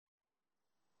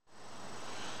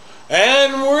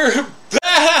we're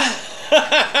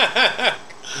back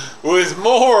with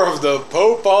more of the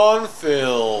Pope on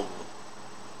Film.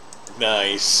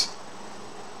 Nice.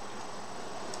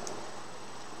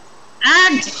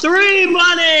 Act 3,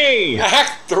 buddy!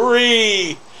 Act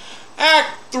 3!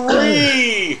 Act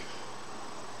 3!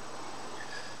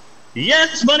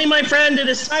 Yes, buddy, my friend, it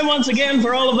is time once again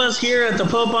for all of us here at the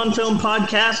Pope on Film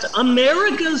podcast,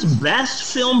 America's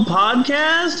best film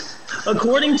podcast,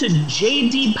 according to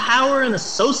J.D. Power and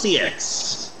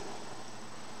Associates.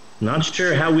 Not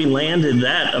sure how we landed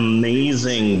that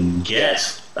amazing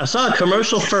guess. I saw a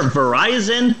commercial for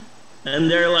Verizon, and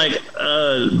they're like,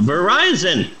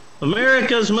 Verizon,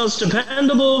 America's most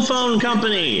dependable phone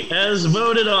company, as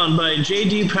voted on by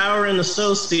J.D. Power and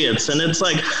Associates. And it's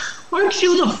like, aren't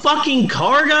you the fucking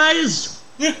car guys?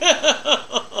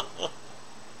 Now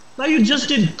you just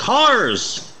did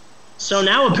cars. So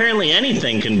now apparently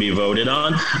anything can be voted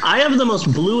on. I have the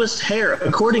most bluest hair,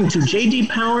 according to J.D.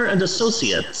 Power and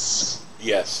Associates.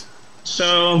 Yes.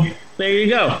 So there you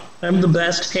go. I'm the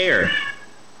best hair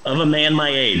of a man my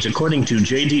age, according to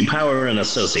J.D. Power and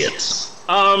Associates.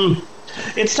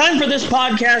 It's time for this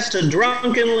podcast to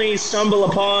drunkenly stumble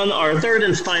upon our third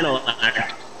and final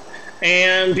act.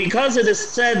 And because it is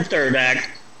said third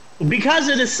act,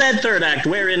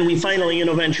 wherein we finally and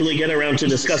eventually get around to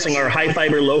discussing our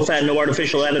high-fiber, low-fat, no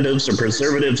artificial additives or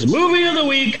preservatives movie of the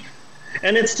week,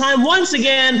 and it's time once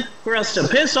again for us to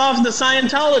piss off the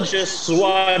Scientologists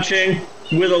watching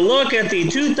with a look at the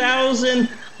 2000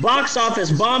 box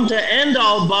office bomb to end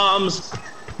all bombs.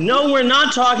 No, we're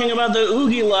not talking about the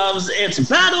Oogie Loves. It's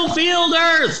Battlefield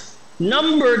Earth,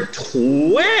 number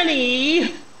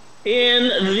 20 in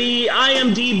the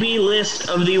IMDb list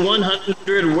of the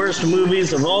 100 worst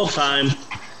movies of all time.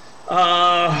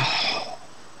 Wow,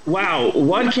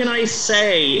 what can I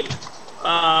say?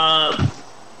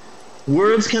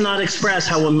 Words cannot express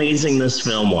how amazing this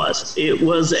film was. It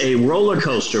was a roller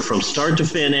coaster from start to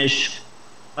finish.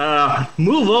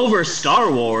 Move over,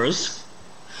 Star Wars.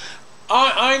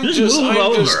 I'm just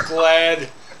glad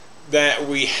that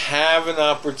we have an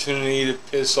opportunity to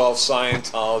piss off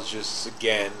Scientologists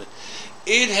again.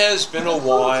 It has been a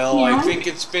while. I think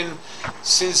it's been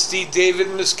since the David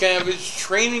Miscavige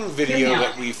training video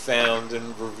that we found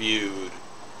and reviewed.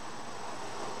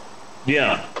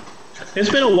 Yeah. It's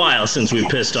been a while since we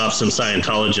pissed off some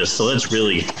Scientologists, so let's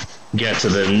really get to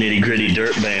the nitty-gritty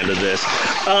dirt band of this.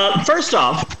 First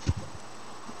off,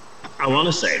 I want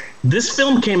to say, this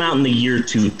film came out in the year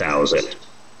 2000.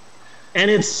 And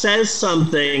it says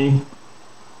something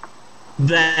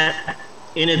that,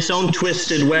 in its own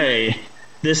twisted way,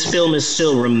 this film is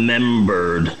still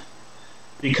remembered.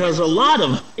 Because a lot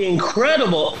of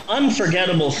incredible,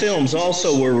 unforgettable films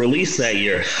also were released that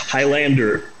year.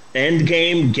 Highlander,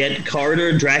 Endgame, Get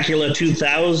Carter, Dracula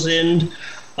 2000,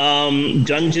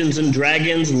 Dungeons and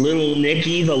Dragons, Little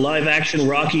Nicky, the live-action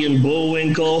Rocky and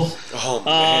Bullwinkle. Oh,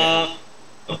 man.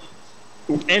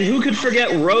 And who could forget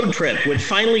Road Trip, which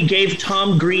finally gave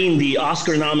Tom Green the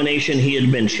Oscar nomination he had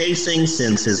been chasing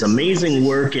since his amazing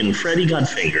work in Freddy Got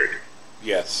Fingered.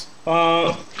 Yes.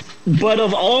 But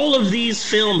of all of these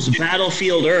films,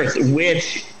 Battlefield Earth,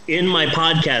 which in my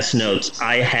podcast notes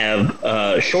I have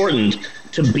shortened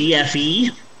to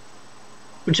BFE,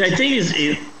 which I think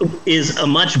is a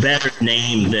much better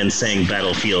name than saying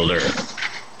Battlefield Earth.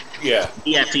 Yeah.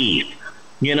 BFE.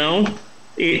 You know?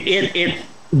 It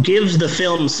gives the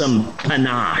film some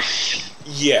panache.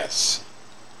 Yes.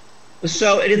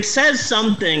 So it says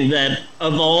something that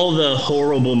of all the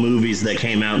horrible movies that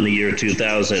came out in the year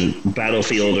 2000,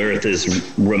 Battlefield Earth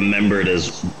is remembered as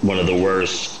one of the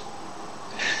worst.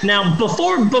 Now,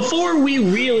 before we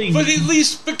really... But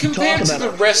compared to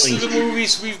the rest of the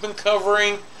movies we've been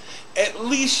covering, at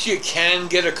least you can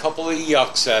get a couple of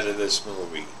yucks out of this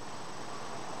movie.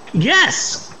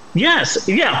 Yes, yeah.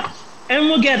 And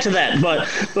we'll get to that, but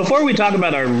before we talk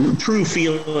about our true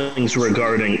feelings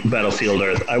regarding Battlefield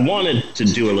Earth, I wanted to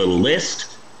do a little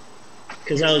list,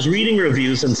 because I was reading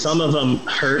reviews and some of them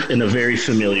hurt in a very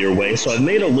familiar way, so I've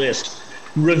made a list.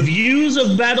 Reviews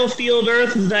of Battlefield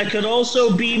Earth that could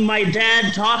also be my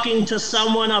dad talking to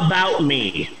someone about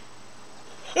me.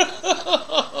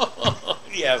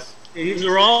 Yes. These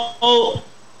are all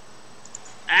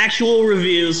actual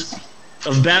reviews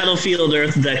of Battlefield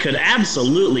Earth that could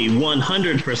absolutely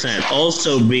 100%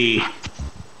 also be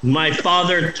my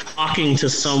father talking to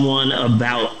someone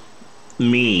about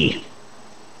me.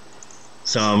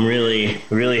 So I'm really,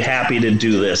 really happy to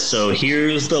do this. So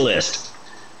here's the list.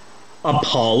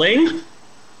 Appalling.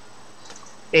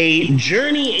 A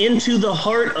journey into the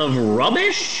heart of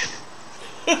rubbish.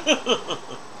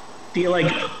 feel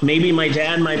like maybe my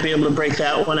dad might be able to break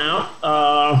that one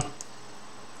out.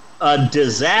 A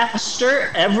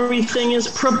disaster. Everything is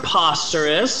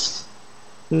preposterous.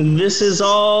 This is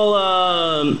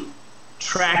all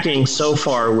tracking so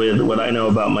far with what I know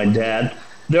about my dad.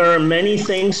 There are many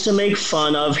things to make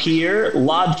fun of here.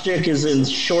 Logic is in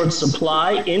short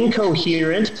supply,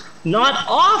 incoherent, not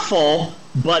awful,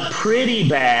 but pretty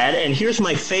bad. And here's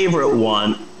my favorite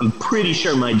one. I'm pretty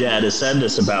sure my dad has said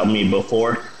this about me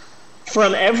before.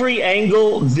 From every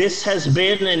angle, this has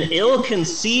been an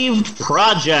ill-conceived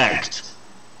project.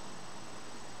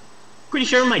 Pretty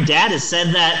sure my dad has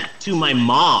said that to my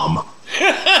mom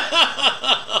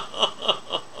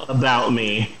about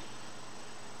me.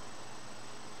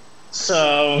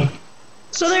 So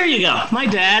there you go. My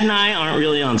dad and I aren't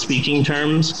really on speaking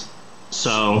terms.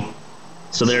 So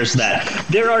there's that.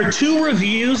 There are two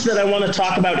reviews that I want to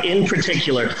talk about in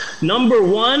particular. Number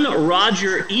one,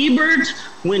 Roger Ebert.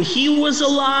 When he was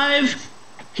alive,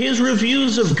 his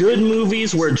reviews of good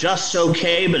movies were just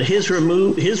okay, but his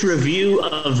review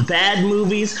of bad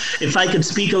movies, if I could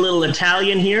speak a little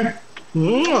Italian here,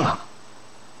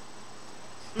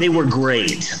 they were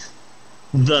great.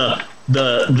 This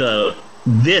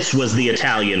was the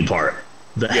Italian part.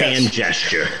 The hand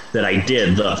gesture that I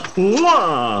did.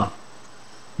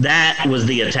 That was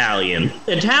the Italian.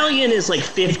 Italian is like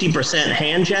 50%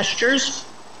 hand gestures.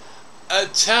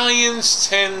 Italians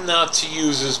tend not to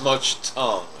use as much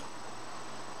tongue.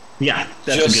 Yeah,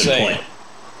 that's just a good point.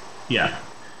 Yeah.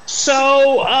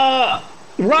 So,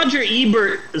 Roger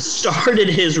Ebert started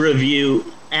his review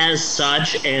as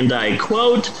such, and I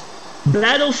quote,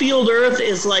 "Battlefield Earth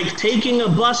is like taking a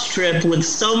bus trip with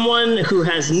someone who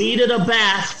has needed a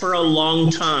bath for a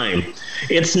long time.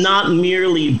 It's not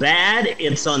merely bad,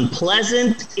 it's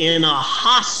unpleasant in a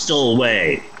hostile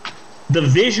way. The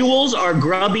visuals are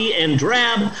grubby and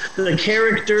drab, the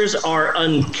characters are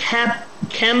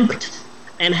unkempt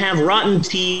and have rotten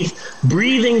teeth,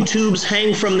 breathing tubes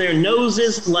hang from their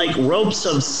noses like ropes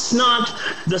of snot,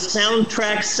 the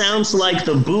soundtrack sounds like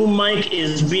the boom mic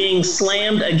is being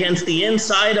slammed against the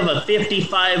inside of a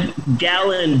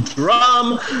 55-gallon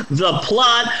drum, the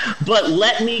plot, but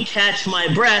let me catch my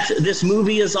breath, this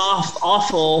movie is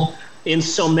awful in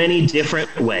so many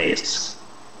different ways."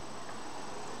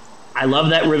 I love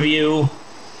that review.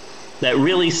 That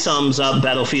really sums up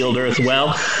Battlefield Earth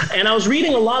well. And I was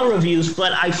reading a lot of reviews,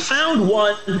 but I found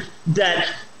one that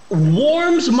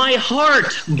warms my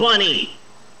heart, Bunny.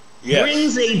 Yes.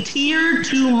 Brings a tear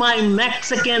to my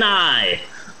Mexican eye.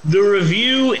 The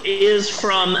review is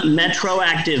from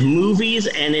Metroactive Movies,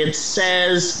 and it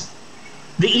says,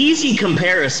 "The easy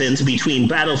comparisons between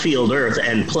Battlefield Earth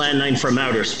and Plan 9 from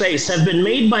Outer Space have been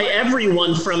made by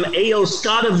everyone from A.O.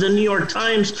 Scott of the New York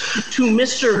Times to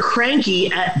Mr.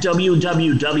 Cranky at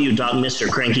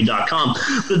www.mrcranky.com.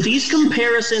 But these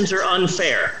comparisons are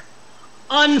unfair.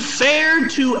 Unfair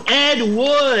to Ed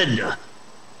Wood.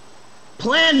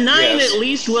 Plan 9 at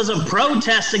least was a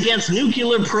protest against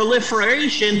nuclear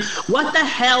proliferation. What the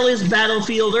hell is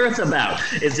Battlefield Earth about?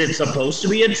 Is it supposed to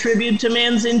be a tribute to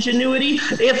man's ingenuity?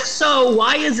 If so,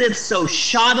 why is it so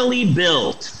shoddily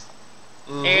built?"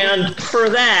 And for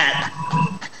that,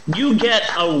 you get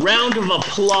a round of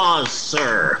applause,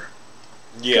 sir.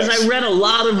 Because I read a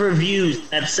lot of reviews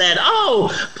that said, "Oh,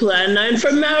 Plan 9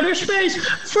 from Outer Space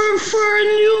for a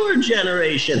newer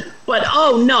generation." But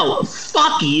oh no,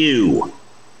 fuck you.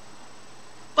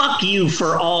 Fuck you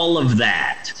for all of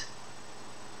that.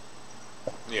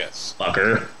 Yes.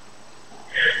 Fucker.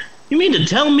 You mean to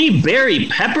tell me Barry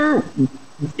Pepper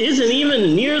isn't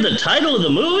even near the title of the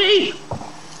movie?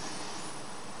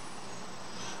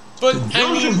 But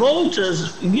John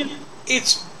Travolta's...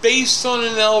 It's based on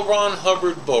an L. Ron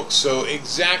Hubbard book, so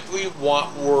exactly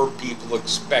what were people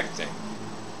expecting?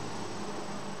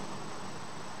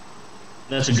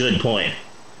 That's a good point.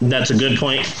 That's a good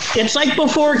point. It's like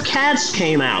before Cats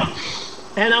came out.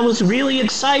 And I was really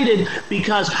excited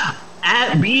because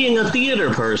at being a theater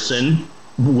person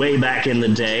way back in the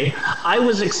day, I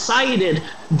was excited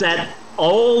that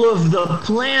all of the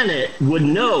planet would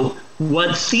know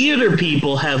what theater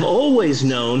people have always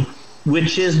known,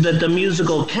 which is that the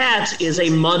musical Cats is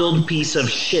a muddled piece of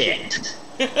shit.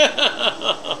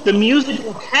 The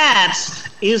musical Cats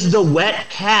is the wet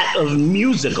cat of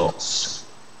musicals.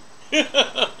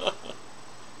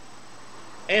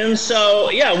 And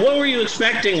so, yeah, what were you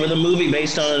expecting with a movie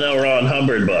based on an L. Ron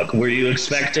Hubbard book? Were you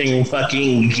expecting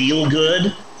fucking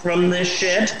Gielgud from this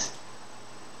shit?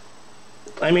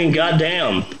 I mean,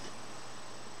 goddamn.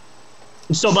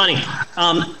 So, Bunny,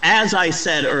 as I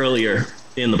said earlier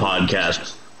in the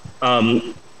podcast,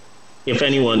 if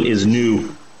anyone is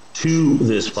new to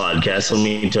this podcast, let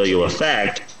me tell you a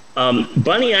fact.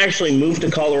 Bunny actually moved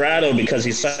to Colorado because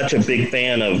he's such a big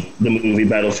fan of the movie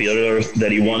Battlefield Earth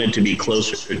that he wanted to be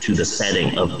closer to the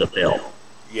setting of the film.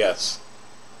 Yes.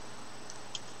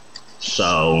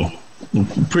 So, I'm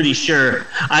pretty sure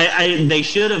they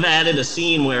should have added a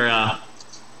scene where I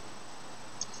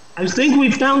think we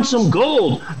found some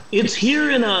gold. It's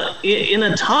here in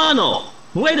a tunnel.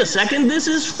 Wait a second, this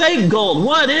is fake gold.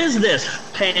 What is this?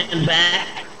 Pan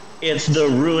back. It's the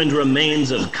ruined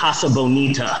remains of Casa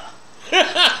Bonita.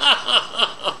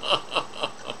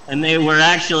 And they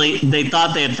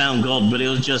thought they had found gold, but it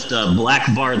was just a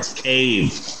Black Bart's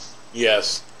cave.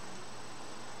 Yes.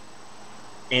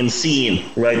 And scene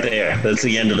right there. That's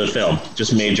the end of the film.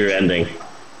 Just major ending.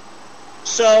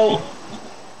 So,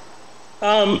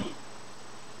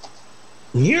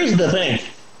 here's the thing.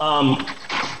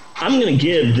 I'm going to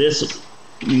give this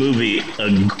movie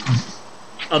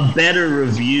a better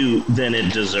review than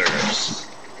it deserves.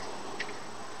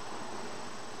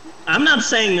 I'm not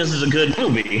saying this is a good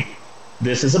movie.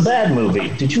 This is a bad movie.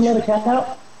 Did you let a cat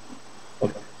out?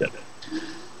 Okay, good.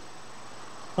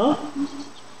 Huh?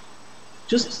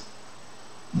 Just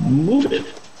move it.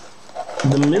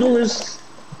 The middle is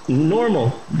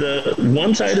normal. The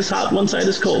one side is hot, one side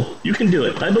is cold. You can do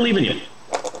it. I believe in you.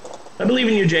 I believe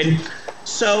in you, Jaden.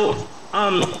 So,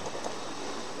 I'm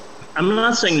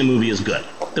not saying the movie is good.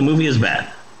 The movie is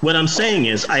bad. What I'm saying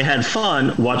is I had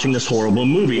fun watching this horrible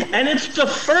movie. And it's the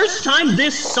first time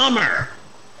this summer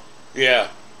Yeah.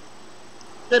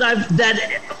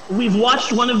 that we've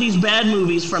watched one of these bad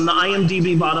movies from the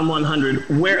IMDb Bottom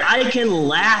 100 where I can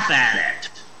laugh at it.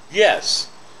 Yes.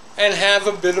 And have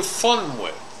a bit of fun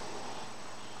with.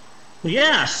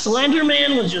 Yeah, Slender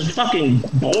Man was just fucking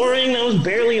boring. That was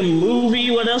barely a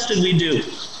movie. What else did we do?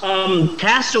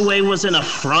 Castaway was an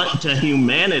affront to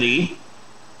humanity.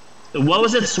 What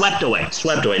was it? Swept Away.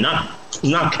 Swept Away, not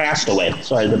Castaway.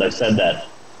 Sorry that I said that.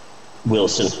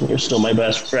 Wilson, you're still my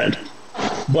best friend.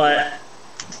 But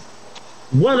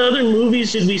what other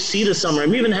movies did we see this summer?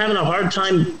 I'm even having a hard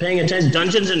time paying attention.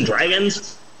 Dungeons and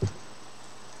Dragons.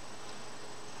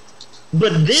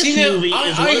 But this movie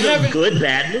is one of the good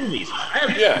bad movies.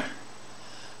 Yeah.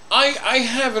 I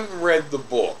haven't read the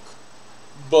book,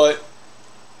 but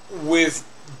with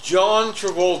John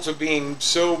Travolta being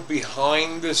so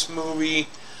behind this movie,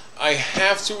 I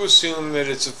have to assume that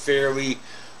it's a fairly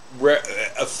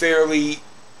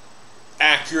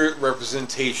accurate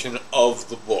representation of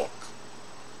the book.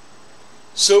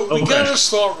 So we gotta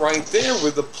start right there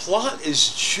where the plot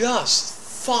is just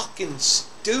fucking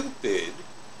stupid.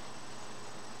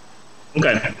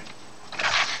 Okay.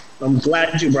 I'm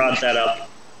glad you brought that up.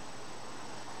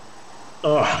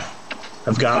 Oh,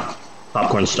 I've got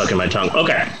popcorn stuck in my tongue.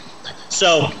 Okay.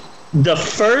 So, the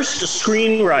first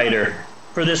screenwriter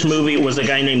for this movie was a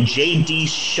guy named J.D.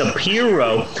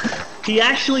 Shapiro. He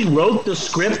actually wrote the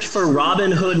script for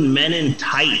Robin Hood Men in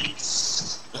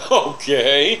Tights.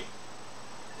 Okay.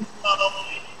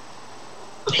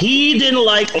 He didn't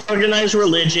like organized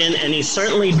religion, and he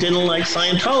certainly didn't like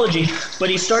Scientology, but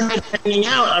he started hanging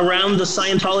out around the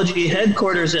Scientology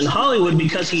headquarters in Hollywood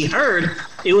because he heard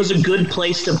it was a good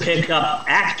place to pick up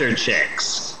actor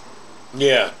chicks.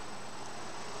 Yeah.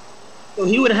 So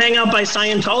he would hang out by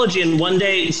Scientology, and one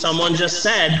day someone just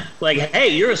said, like, hey,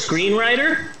 you're a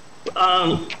screenwriter?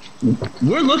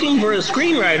 We're looking for a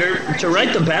screenwriter to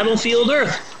write the Battlefield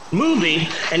Earth movie,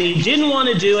 and he didn't want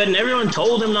to do it, and everyone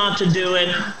told him not to do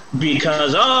it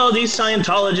because, these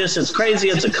Scientologists, it's crazy,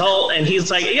 it's a cult, and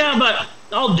he's like, yeah, but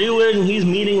I'll do it, and he's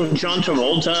meeting with John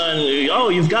Travolta, and,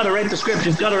 you've got to write the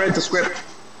script,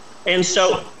 and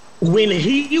so when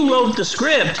he wrote the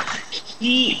script,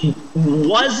 he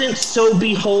wasn't so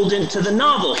beholden to the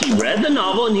novel. He read the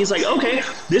novel, and he's like, okay,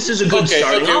 this is a good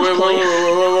starting off point.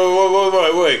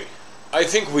 Wait. I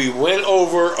think we went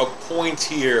over a point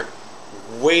here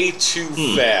way too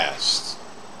fast.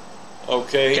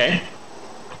 Okay?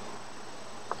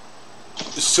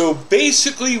 So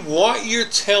basically what you're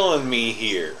telling me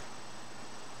here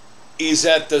is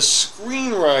that the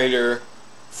screenwriter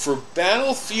for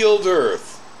Battlefield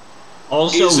Earth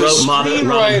also is wrote a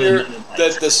screenwriter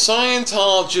that the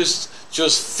Scientologists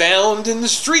just found in the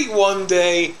street one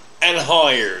day and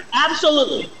hired.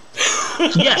 Absolutely.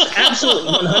 Yes,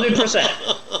 absolutely.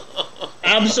 100%.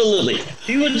 Absolutely.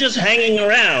 He was just hanging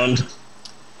around,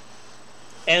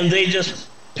 and they just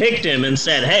picked him and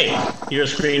said, hey, you're a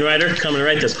screenwriter, come and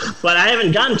write this. But I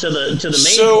haven't gotten to the main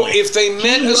So point. if they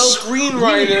met a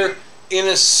screenwriter in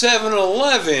a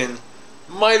 7-Eleven,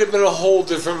 might have been a whole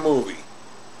different movie.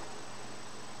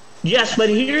 Yes, but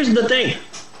here's the thing.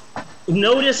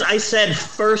 Notice I said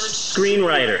first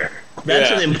screenwriter.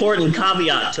 That's an important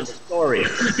caveat to the story,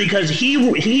 because he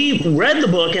read the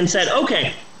book and said,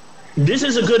 okay, this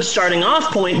is a good starting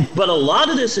off point, but a lot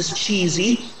of this is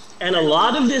cheesy and a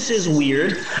lot of this is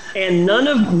weird, and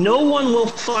no one will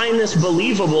find this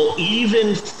believable,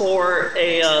 even for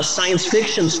a science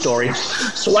fiction story.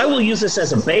 So I will use this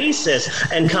as a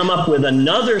basis and come up with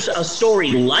a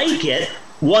story like it,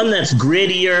 one that's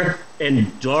grittier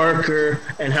and darker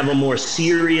and have a more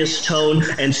serious tone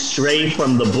and stray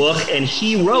from the book. And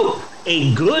he wrote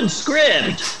a good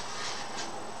script.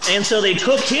 And so they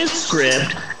took his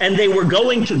script and they were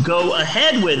going to go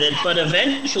ahead with it, but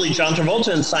eventually John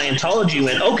Travolta and Scientology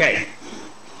went, okay,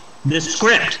 this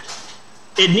script,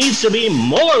 it needs to be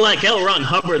more like L. Ron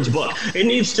Hubbard's book. It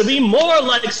needs to be more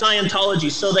like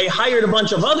Scientology. So they hired a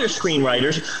bunch of other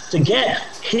screenwriters to get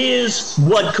his,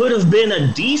 what could have been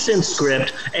a decent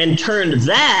script, and turned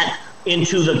that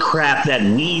into the crap that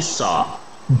we saw.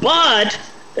 But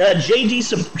J.D.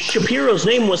 Shapiro's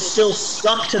name was still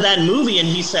stuck to that movie, and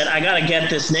he said, I gotta get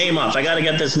this name off.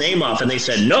 And they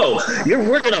said, no,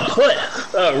 we're gonna put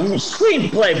a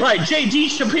screenplay by J.D.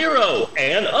 Shapiro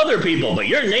and other people, but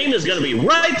your name is gonna be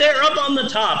right there up on the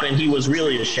top. And he was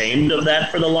really ashamed of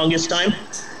that for the longest time.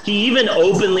 He even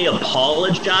openly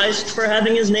apologized for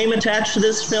having his name attached to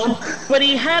this film, but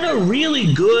he had a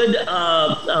really good,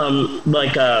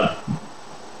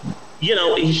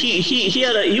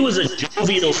 he was a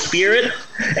jovial spirit,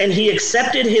 and he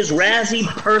accepted his Razzie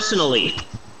personally.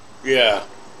 Yeah.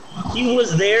 He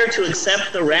was there to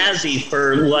accept the Razzie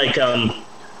for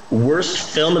worst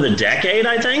film of the decade,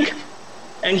 I think.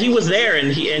 And he was there,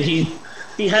 and he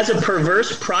has a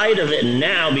perverse pride of it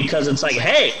now, because it's like,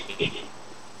 hey,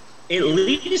 at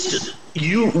least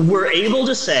you were able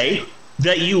to say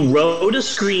that you wrote a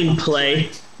screenplay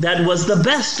that was the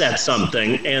best at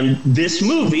something, and this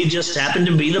movie just happened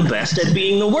to be the best at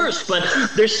being the worst. But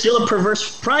there's still a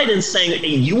perverse pride in saying, hey,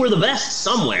 you were the best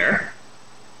somewhere.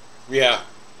 Yeah.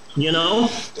 You know?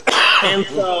 And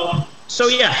so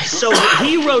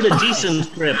he wrote a decent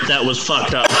script that was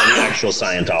fucked up by the actual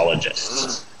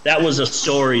Scientologists. That was a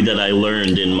story that I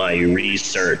learned in my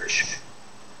research.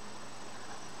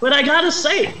 But I gotta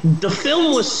say, the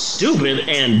film was stupid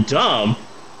and dumb,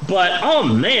 but oh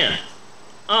man,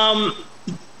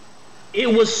 it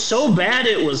was so bad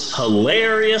it was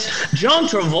hilarious. John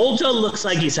Travolta looks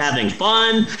like he's having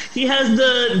fun. He has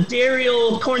the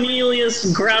Daryl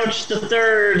Cornelius Grouch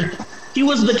III. He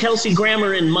was the Kelsey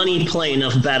Grammer in Money Plane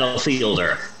of Battlefield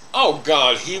Earth. Oh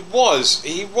God, he was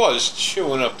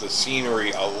chewing up the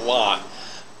scenery a lot.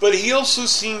 But he also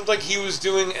seemed like he was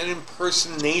doing an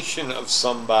impersonation of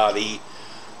somebody,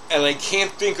 and I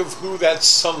can't think of who that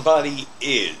somebody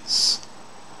is.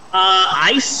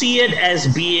 I see it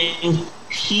as being,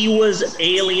 he was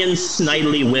Alien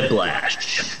Snidely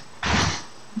Whiplash.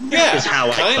 Yeah, is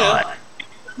how I thought.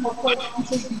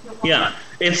 Yeah,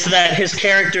 it's that his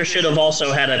character should have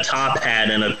also had a top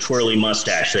hat and a twirly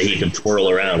mustache that he could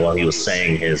twirl around while he was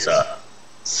saying his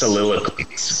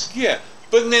soliloquies. Yeah,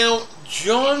 but now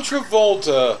John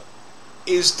Travolta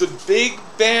is the big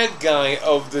bad guy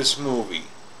of this movie,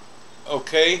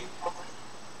 okay?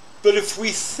 But if we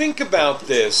think about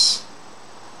this,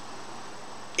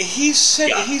 he's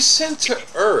sent to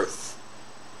Earth.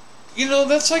 You know,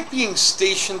 that's like being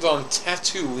stationed on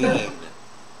Tatooine.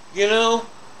 You know?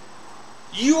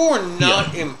 You are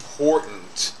not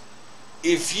important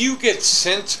if you get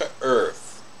sent to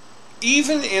Earth,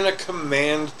 even in a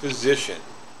command position.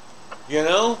 You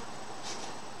know?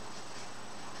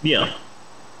 Yeah.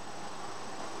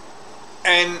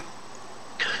 And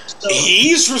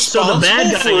he's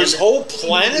responsible for his whole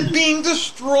planet being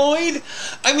destroyed?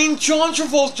 I mean, John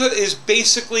Travolta is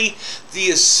basically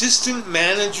the assistant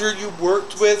manager you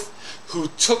worked with who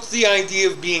took the idea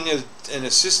of being an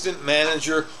assistant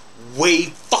manager way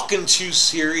fucking too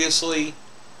seriously.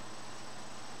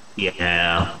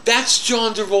 Yeah. That's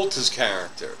John Travolta's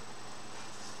character.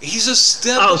 He's a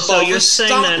step above a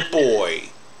stock boy.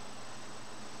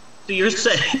 So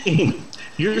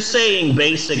you're saying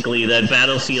basically that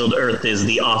Battlefield Earth is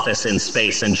the Office in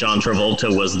space and John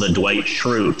Travolta was the Dwight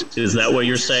Schrute. Is that what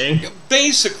you're saying?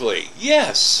 Basically,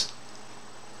 yes.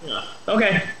 Yeah.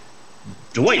 Okay.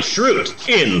 Dwight Schrute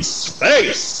in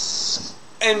space.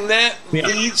 And that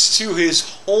leads to his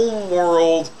home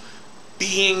world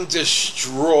being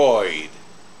destroyed.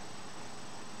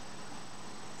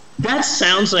 That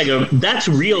sounds like that's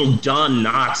real Don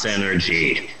Knotts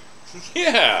energy.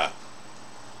 Yeah.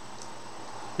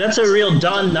 That's a real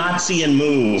Don Knottsian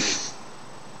move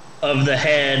of the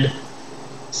head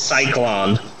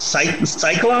Cyclone.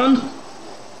 Cyclone?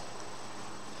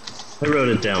 I wrote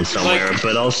it down somewhere,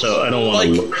 but also I don't want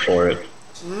to look for it.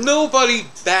 Nobody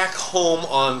back home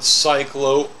on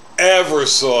Cyclo ever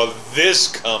saw this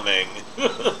coming.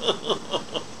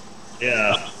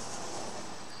 Yeah.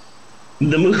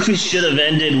 The movie should have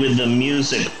ended with the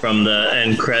music from the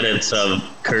end credits of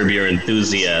Curb Your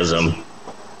Enthusiasm.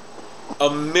 A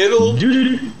middle...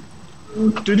 That's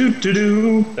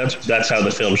how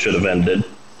the film should have ended.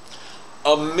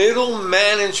 A middle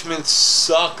management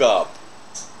suck-up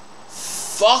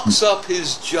fucks up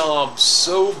his job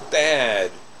so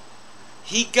bad,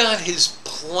 he got his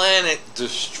planet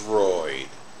destroyed.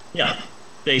 Yeah,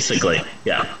 basically,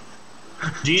 yeah.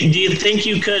 Do you think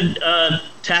you could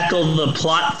tackle the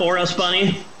plot for us,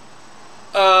 Bunny?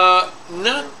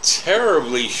 Not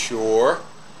terribly sure.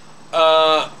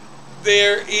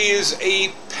 There is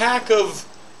a pack of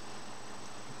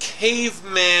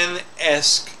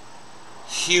caveman-esque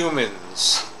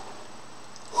humans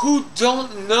who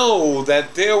don't know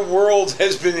that their world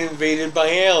has been invaded by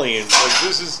aliens. Like,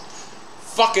 this is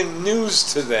fucking news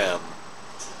to them.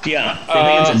 Yeah, they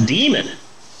think it's a demon.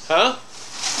 Huh?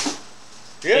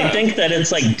 Yeah. They think that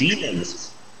it's like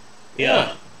demons.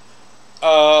 Yeah.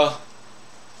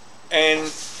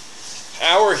 And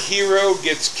our hero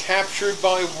gets captured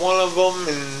by one of them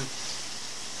and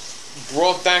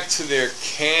brought back to their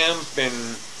camp,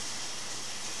 and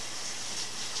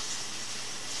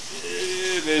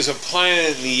there's a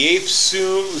Planet in the Apes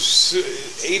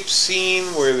scene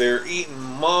where they're eating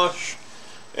mush,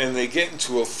 and they get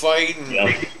into a fight, and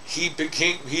he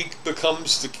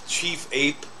becomes the chief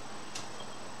ape.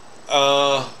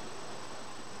 Lot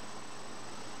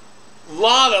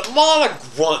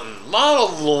of grunting, lot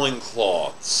of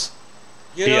loincloths.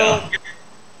 You know?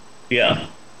 Yeah.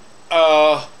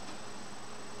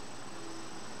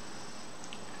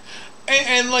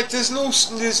 And like there's no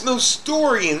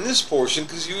story in this portion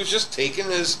because he was just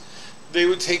taken as they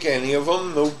would take any of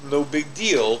them, no big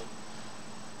deal.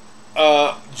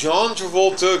 John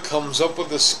Travolta comes up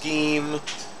with a scheme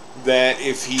that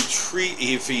if he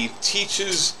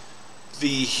teaches the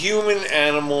human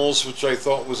animals, which I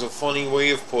thought was a funny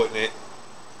way of putting it,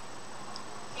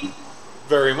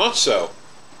 very much so.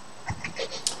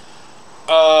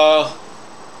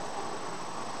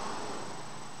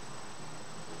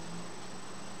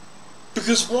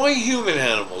 Because why human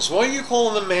animals? Why are you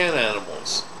calling them man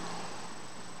animals?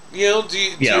 You know,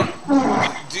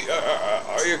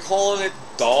 are you calling it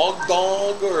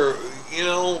dog, or, you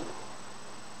know,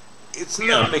 it's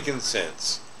not making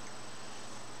sense.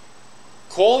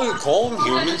 Call them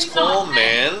humans, call them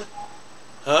man.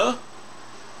 Huh?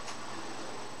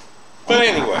 But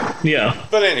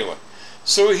anyway.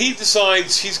 So he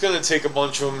decides he's going to take a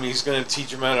bunch of them, he's going to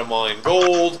teach them how to mine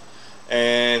gold,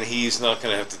 and he's not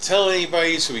going to have to tell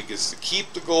anybody, so he gets to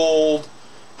keep the gold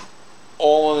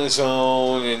all on his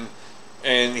own,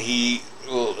 and he,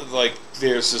 like,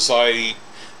 their society,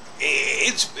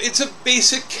 it's a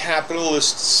basic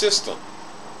capitalist system.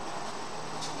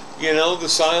 You know, the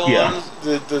Cylons,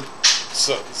 the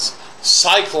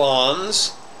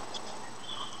Cyclons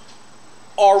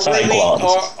are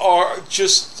are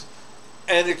just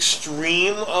an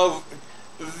extreme of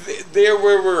they're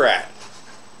where we're at.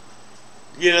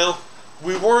 You know,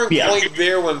 we weren't quite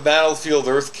there when Battlefield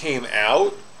Earth came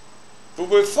out, but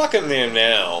we're fucking there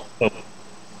now.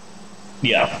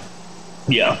 Yeah.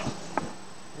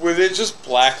 Where they're just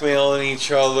blackmailing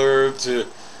each other to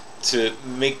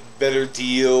make better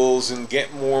deals and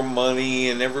get more money,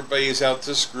 and everybody's out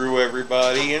to screw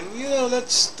everybody, and you know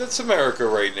that's America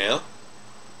right now.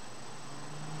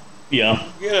 Yeah.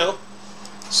 You know,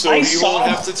 so he won't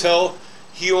have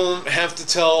to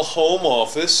tell Home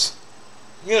Office.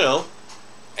 You know,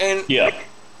 and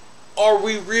are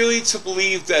we really to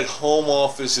believe that Home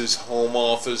Office is Home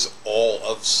Office all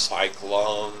of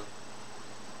Cyclone?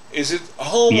 Is it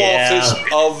Home Office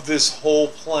of this whole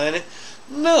planet?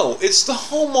 No, it's the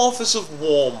Home Office of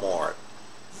Walmart.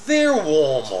 They're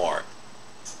Walmart.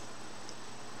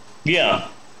 Yeah.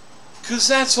 Because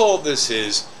that's all this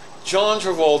is. John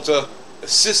Travolta,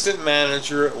 assistant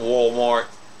manager at Walmart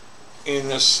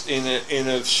in a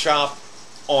shop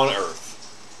on Earth.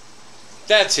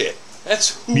 That's it.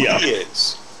 That's who he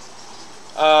is.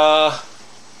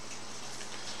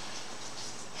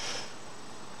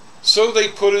 So they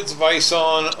put a device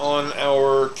on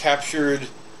our captured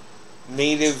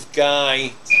native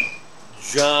guy,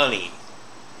 Johnny.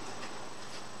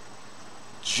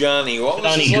 What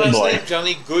was his last name?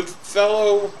 Johnny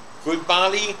Goodfellow? Good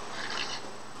body?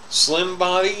 Slim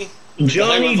body?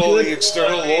 Johnny with all the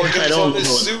external organs on his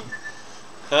suit?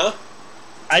 Huh?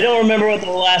 I don't remember what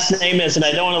the last name is, and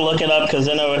I don't want to look it up because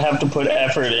then I would have to put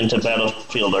effort into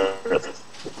Battlefield Earth.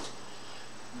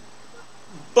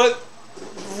 But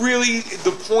really,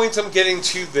 the point I'm getting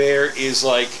to there is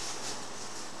like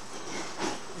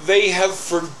they have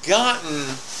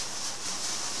forgotten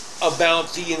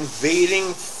about the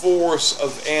invading force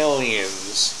of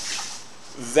aliens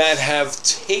that have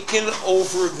taken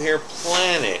over their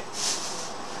planet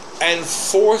and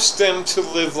forced them to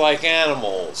live like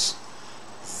animals.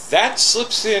 That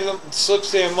slips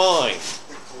their mind.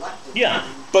 Yeah.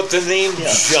 But the name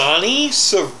Johnny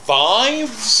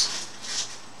survives?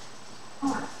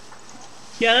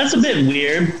 Yeah, that's a bit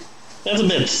weird. That's a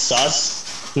bit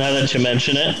sus, now that you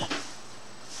mention it.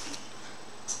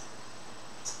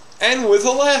 And with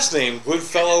a last name,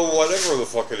 Goodfellow, whatever the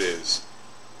fuck it is.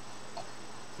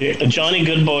 Yeah, Johnny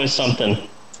Goodboy something.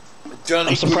 Johnny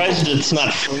I'm surprised Goodboy. it's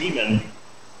not Freeman.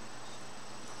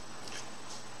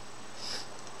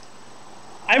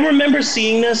 I remember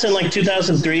seeing this in like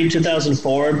 2003,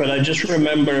 2004, but I just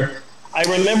remember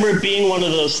it being one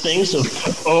of those things of,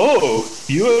 oh,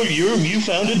 you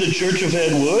founded the Church of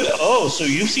Ed Wood? Oh, so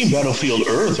you've seen Battlefield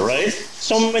Earth, right?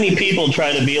 So many people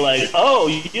try to be like, oh,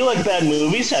 you like bad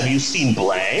movies? Have you seen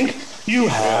blank? You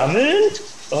haven't?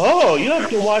 Oh, you have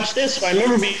to watch this. I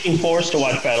remember being forced to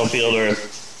watch Battlefield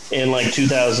Earth in like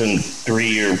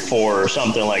 2003 or 4 or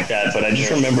something like that, but I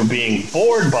just remember being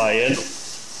bored by it.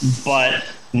 But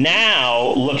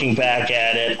now, looking back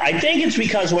at it, I think it's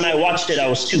because when I watched it, I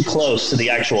was too close to the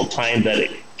actual time that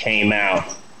it came out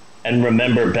and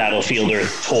remember Battlefield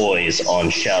Earth toys on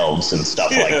shelves and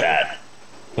stuff like that.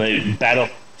 Like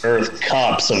Battlefield Earth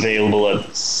cups available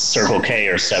at Circle K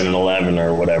or 7-Eleven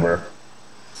or whatever.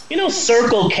 You know,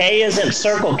 Circle K isn't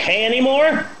Circle K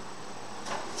anymore?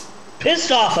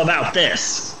 Pissed off about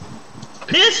this.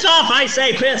 Pissed off, I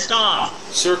say pissed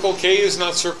off. Circle K is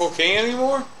not Circle K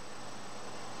anymore?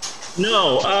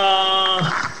 No,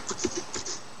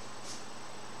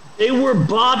 they were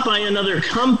bought by another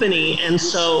company, and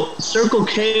so Circle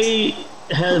K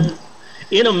have,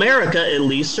 in America at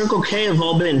least, Circle K have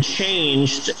all been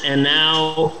changed, and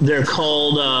now they're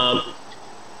called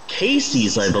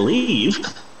Casey's, I believe.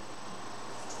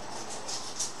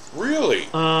 Really?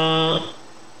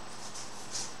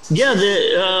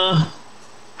 Yeah,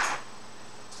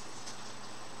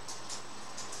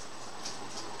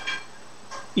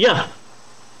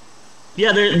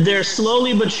 Yeah, they're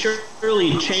slowly but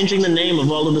surely changing the name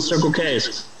of all of the Circle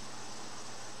Ks.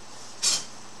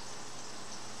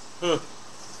 Huh.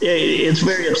 It's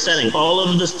very upsetting. All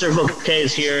of the Circle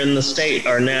Ks here in the state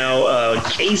are now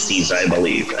Casey's, I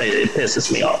believe. It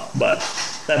pisses me off, but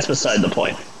that's beside the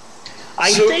point.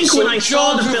 I think when I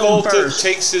saw the film first,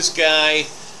 takes this guy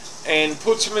and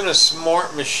puts him in a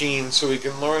smart machine so he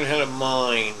can learn how to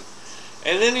mine.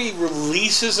 And then he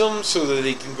releases them so that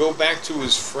he can go back to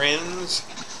his friends,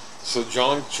 so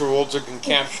John Travolta can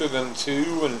capture them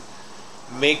too and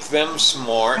make them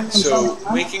smart. So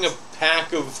making a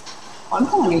pack of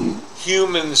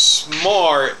humans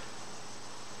smart,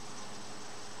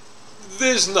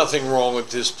 there's nothing wrong with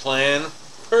this plan.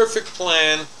 Perfect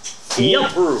plan,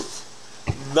 foolproof.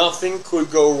 Nothing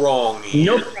could go wrong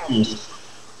here. No problems.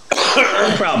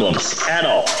 No problems at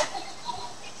all.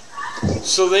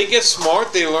 So they get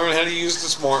smart, they learn how to use the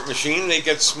smart machine, they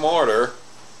get smarter,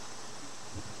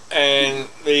 and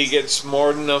they get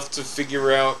smart enough to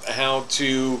figure out how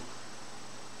to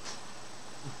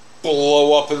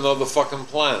blow up another fucking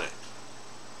planet.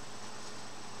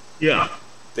 Yeah.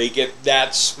 They get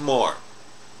that smart.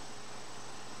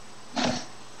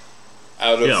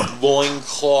 Out of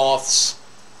loincloths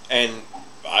and,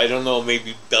 I don't know,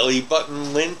 maybe belly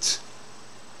button lint.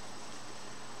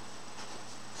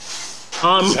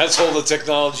 That's all the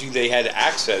technology they had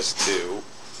access to.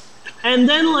 And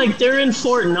then, like, they're in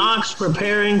Fort Knox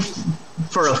preparing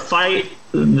for a fight,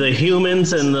 the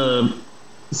humans and the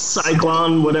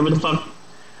Cyclone, whatever the fuck.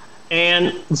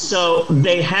 And so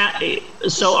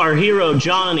so our hero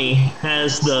Johnny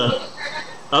has the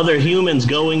other humans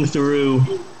going through,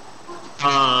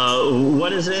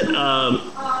 what is it?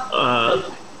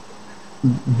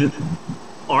 The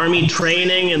Army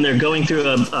training, and they're going through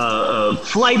a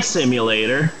flight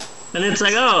simulator, and it's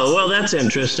like, oh, well, that's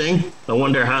interesting. I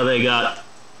wonder how they got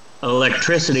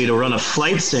electricity to run a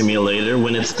flight simulator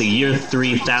when it's the year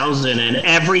 3000 and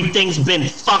everything's been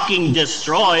fucking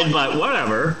destroyed, but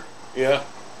whatever. Yeah.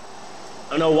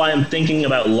 I don't know why I'm thinking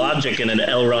about logic in an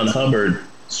L. Ron Hubbard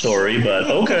story, but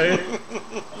okay.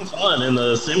 Fun in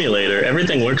the simulator.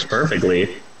 Everything works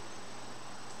perfectly.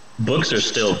 Books are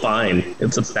still fine.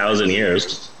 It's 1,000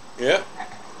 years. Yeah.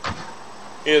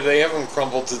 Yeah, they haven't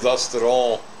crumbled to dust at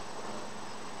all.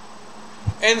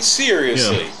 And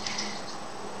seriously,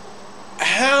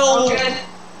 how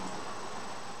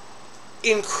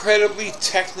incredibly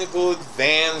technical,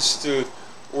 advanced,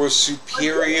 or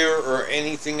superior or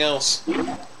anything else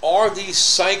are these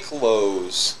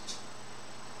cyclos.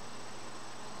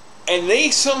 And they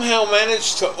somehow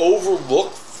managed to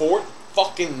overlook Fort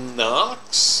fucking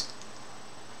Knox?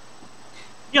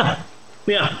 Yeah.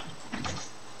 The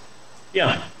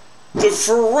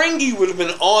Ferengi would have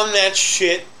been on that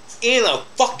shit in a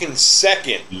fucking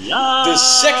second. Yeah. The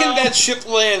second that ship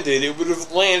landed, it would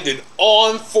have landed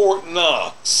on Fort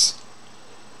Knox.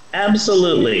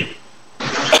 Absolutely.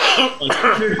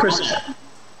 100%.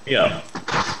 Yeah.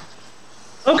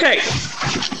 Okay.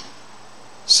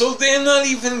 So they're not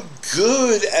even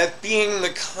good at being the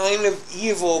kind of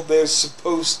evil they're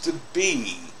supposed to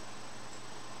be.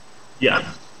 Yeah.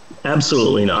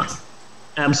 Absolutely not.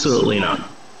 Absolutely not.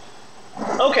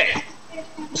 Okay.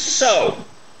 So,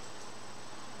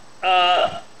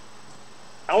 I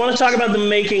want to talk about the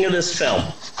making of this film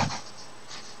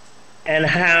and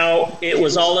how it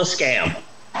was all a scam.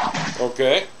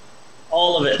 Okay.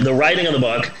 All of it. The writing of the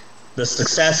book, the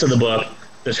success of the book,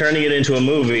 the turning it into a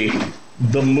movie,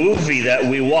 the movie that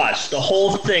we watched, the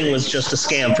whole thing was just a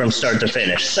scam from start to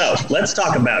finish. So, let's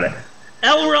talk about it.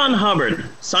 L. Ron Hubbard,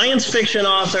 science fiction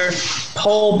author,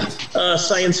 pulp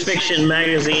science fiction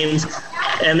magazines,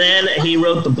 and then he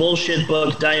wrote the bullshit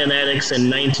book Dianetics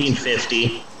in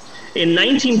 1950. In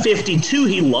 1952,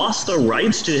 he lost the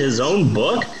rights to his own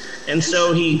book, and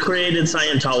so he created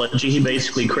Scientology. He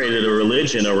basically created a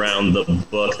religion around the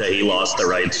book that he lost the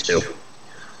rights to.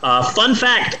 Fun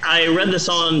fact, I read this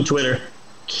on Twitter.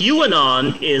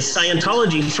 QAnon is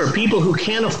Scientology for people who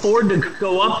can't afford to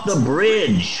go up the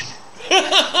bridge.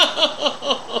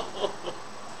 I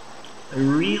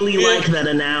really like that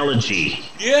analogy.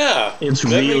 Yeah. It's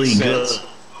really good.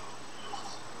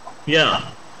 Yeah.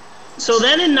 So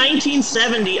then in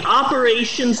 1970,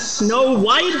 Operation Snow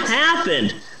White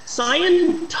happened.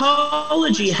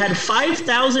 Scientology had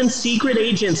 5,000 secret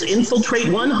agents infiltrate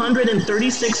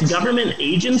 136 government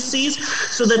agencies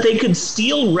so that they could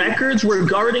steal records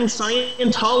regarding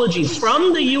Scientology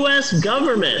from the U.S.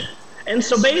 government. And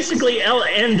so basically,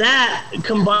 and that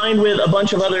combined with a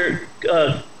bunch of other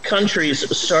countries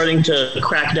starting to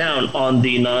crack down on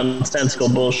the nonsensical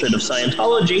bullshit of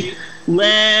Scientology,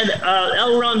 led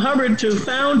L. Ron Hubbard to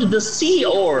found the Sea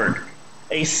Org,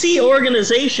 a sea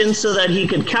organization so that he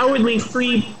could cowardly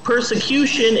free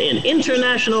persecution in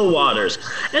international waters.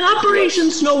 And Operation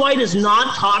Snow White is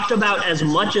not talked about as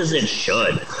much as it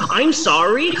should. I'm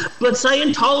sorry, but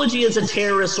Scientology is a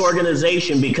terrorist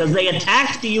organization because they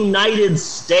attacked the United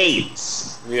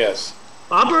States. Yes.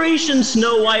 Operation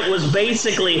Snow White was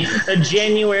basically a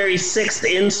January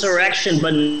 6th insurrection,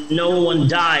 but no one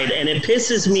died. And it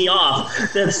pisses me off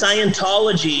that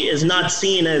Scientology is not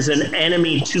seen as an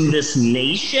enemy to this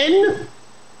nation.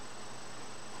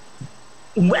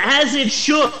 As it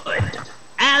should.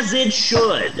 As it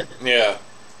should. Yeah.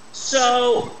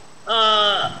 So,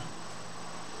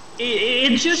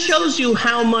 it just shows you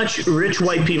how much rich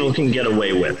white people can get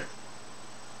away with.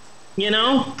 You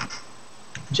know?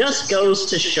 Just goes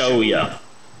to show you.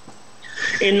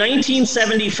 In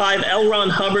 1975, L. Ron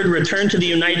Hubbard returned to the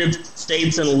United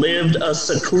States and lived a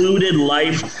secluded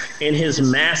life in his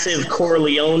massive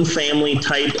Corleone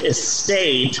family-type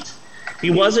estate. He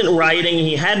wasn't writing.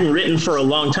 He hadn't written for a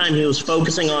long time. He was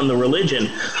focusing on the religion.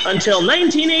 Until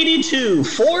 1982,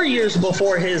 4 years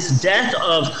before his death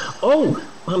of,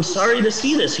 I'm sorry to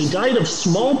see this. He died of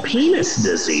small penis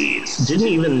disease. Didn't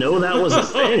even know that was a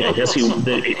thing. I guess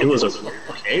it was a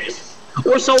case.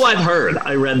 Or so I've heard.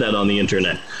 I read that on the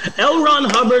internet. L. Ron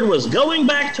Hubbard was going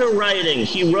back to writing.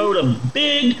 He wrote a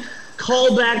big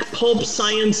callback pulp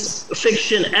science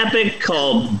fiction epic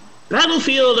called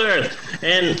Battlefield Earth.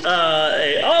 And,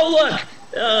 look,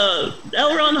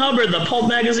 L. Ron Hubbard, the pulp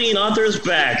magazine author, is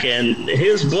back. And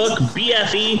his book,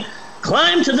 BFE,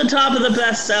 climbed to the top of the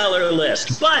bestseller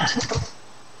list. But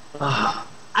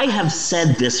I have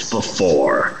said this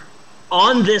before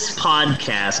on this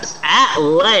podcast at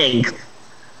length.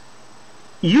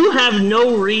 You have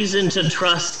no reason to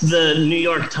trust the New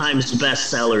York Times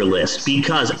bestseller list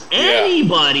because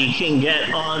anybody can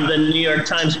get on the New York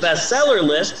Times bestseller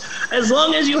list as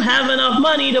long as you have enough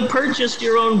money to purchase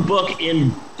your own book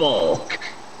in bulk.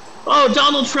 Oh,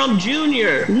 Donald Trump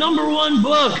Jr., #1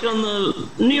 book on the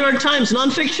New York Times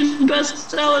nonfiction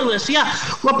bestseller list. Yeah,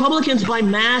 Republicans buy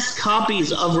mass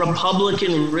copies of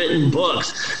Republican-written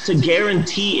books to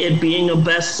guarantee it being a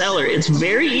bestseller. It's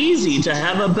very easy to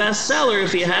have a bestseller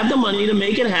if you have the money to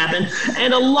make it happen,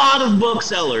 and a lot of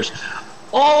booksellers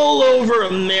all over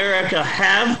America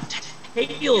have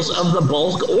tales of the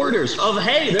bulk orders of,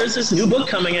 hey, there's this new book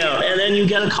coming out, and then you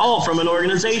get a call from an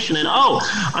organization, and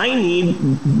I need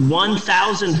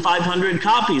 1,500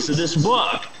 copies of this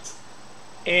book,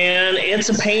 and it's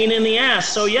a pain in the ass.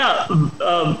 So yeah,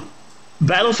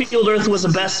 Battlefield Earth was a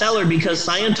bestseller because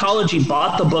Scientology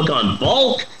bought the book on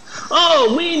bulk.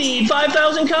 Oh, we need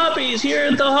 5,000 copies here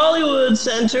at the Hollywood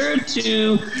Center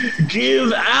to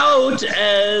give out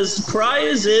as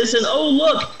prizes. And oh,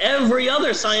 look, every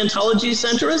other Scientology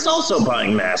center is also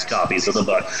buying mass copies of the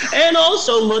book. And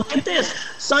also, look at this.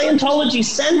 Scientology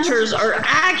centers are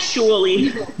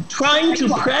actually trying to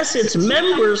press its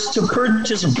members to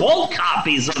purchase bulk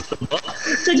copies of the book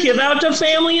to give out to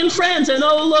family and friends. And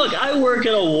oh, look, I work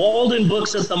at a Walden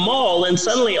Books at the mall, and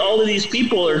suddenly all of these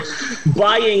people are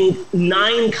buying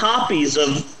 9 copies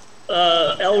of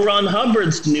L. Ron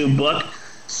Hubbard's new book.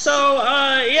 So,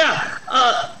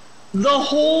 the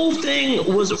whole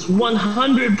thing was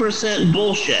 100%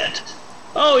 bullshit.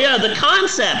 Oh, yeah, the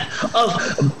concept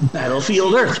of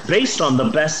Battlefield Earth based on the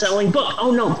best-selling book.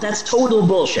 Oh, no, that's total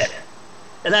bullshit.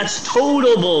 That's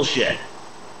total bullshit.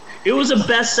 It was a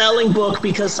best-selling book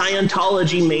because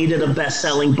Scientology made it a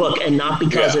best-selling book and not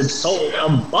because it sold a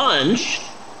bunch.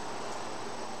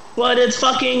 But it's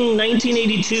fucking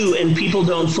 1982, and people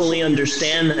don't fully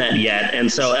understand that yet.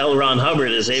 And so L. Ron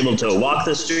Hubbard is able to walk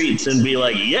the streets and be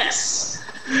like, yes,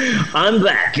 I'm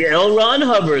back. L. Ron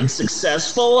Hubbard,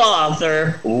 successful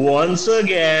author, once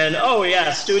again. Oh,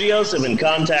 yeah, studios have been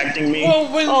contacting me.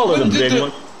 Well, all of the big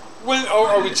ones.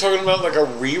 Are we talking about like a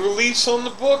re-release on the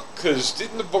book? Because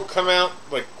didn't the book come out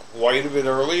like quite a bit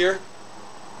earlier?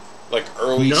 Like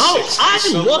early 60s I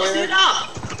looked it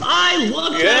up. I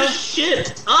looked that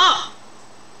shit up.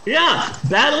 Yeah,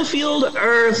 Battlefield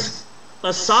Earth,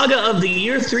 A Saga of the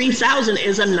Year 3000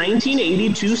 is a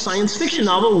 1982 science fiction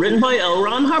novel written by L.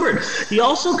 Ron Hubbard. He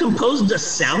also composed a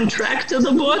soundtrack to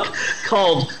the book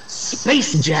called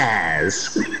Space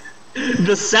Jazz.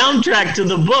 The soundtrack to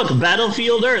the book,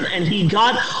 Battlefield Earth, and he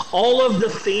got all of the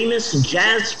famous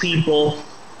jazz people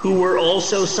who were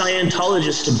also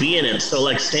Scientologists to be in it. So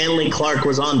like Stanley Clarke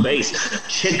was on bass,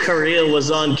 Chick Corea was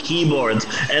on keyboards,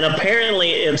 and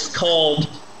apparently it's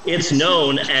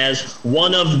known as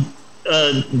one of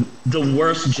the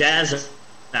worst jazz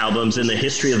albums in the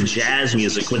history of jazz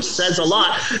music, which says a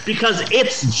lot because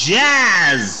it's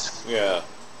jazz. Yeah.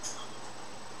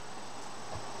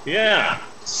 Yeah.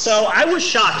 So I was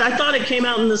shocked. I thought it came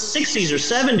out in the 60s or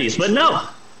 70s, but no.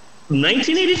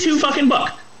 1982 fucking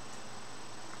book.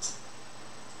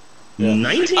 Yeah.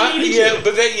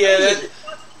 1982.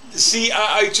 See,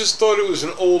 I just thought it was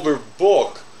an older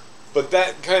book, but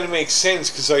that kind of makes sense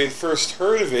because I had first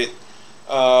heard of it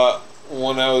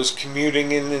when I was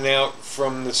commuting in and out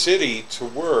from the city to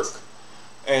work,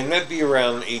 and that'd be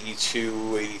around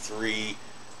 82, 83.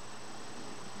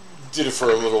 Did it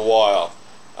for a little while.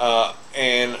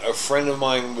 And a friend of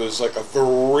mine was like a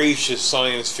voracious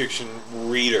science fiction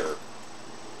reader,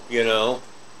 you know?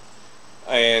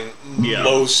 And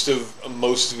most of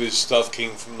his stuff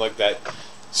came from like that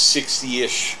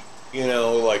 60-ish, you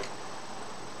know, like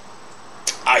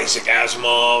Isaac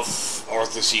Asimov,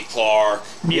 Arthur C. Clarke,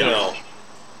 you know,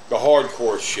 the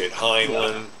hardcore shit,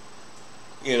 Heinlein,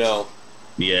 you know.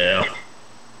 Yeah.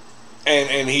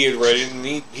 And he had read it and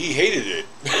he hated it.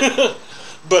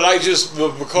 But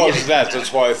because of that,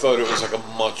 that's why I thought it was like a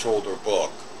much older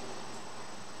book.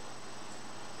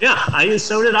 Yeah,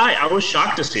 so did I. I was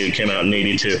shocked to see it came out in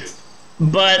 82.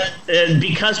 But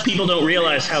because people don't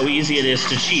realize how easy it is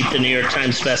to cheat the New York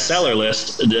Times bestseller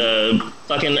list,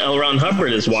 fucking L. Ron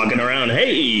Hubbard is walking around,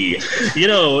 hey, you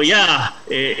know,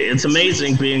 it's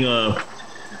amazing being a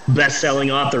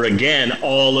best-selling author again.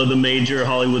 All of the major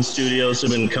Hollywood studios have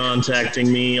been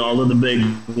contacting me, all of the big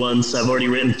ones. I've already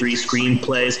written 3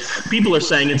 screenplays. People are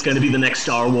saying it's going to be the next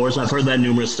Star Wars. I've heard that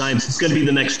numerous times. It's going to be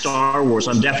the next Star Wars.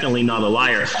 I'm definitely not a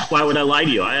liar. Why would I lie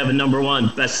to you? I have a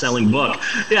 #1 best-selling book.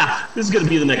 Yeah, this is going to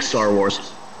be the next Star Wars.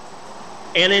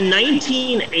 And in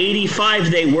 1985,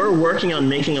 they were working on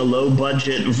making a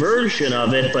low-budget version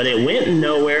of it, but it went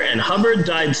nowhere, and Hubbard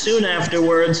died soon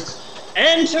afterwards.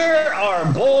 Enter our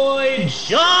boy,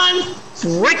 John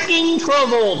freaking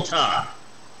Travolta.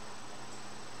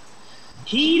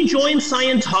 He joined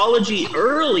Scientology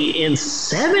early in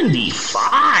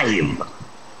 75.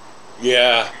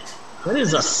 Yeah. That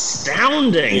is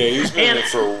astounding. Yeah, he's been there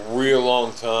for a real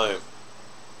long time.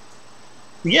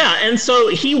 Yeah, and so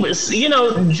he was, you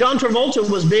know, John Travolta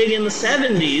was big in the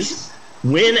 70s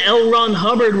when L. Ron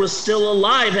Hubbard was still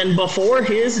alive, and before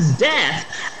his death,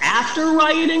 after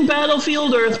writing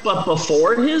Battlefield Earth, but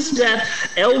before his death,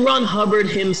 L. Ron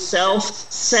Hubbard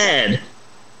himself said,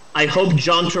 I hope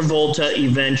John Travolta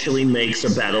eventually makes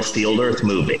a Battlefield Earth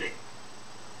movie.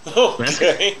 Okay. That's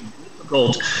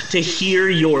difficult to hear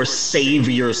your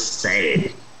savior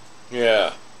say.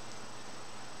 Yeah.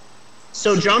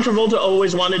 So John Travolta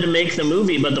always wanted to make the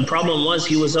movie, but the problem was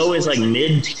he was always like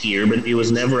mid-tier, but he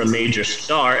was never a major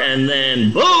star. And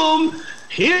then, boom,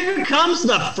 here comes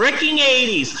the fricking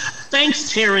 80s.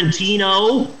 Thanks,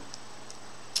 Tarantino.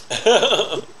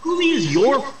 The movie is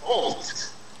your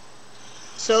fault.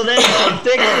 So then Pulp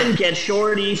Fiction, Get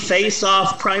Shorty, Face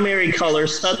Off, Primary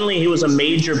Colors. Suddenly he was a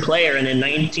major player, and in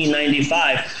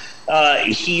 1995...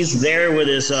 he's there with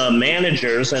his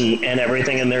managers and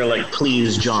everything, and they're like,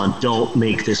 please, John, don't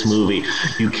make this movie.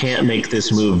 You can't make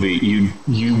this movie.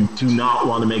 You do not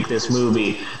want to make this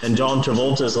movie. And John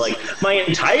Travolta's like, my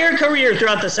entire career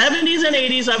throughout the 70s and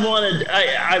 80s, I've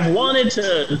wanted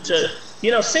to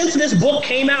since this book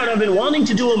came out, I've been wanting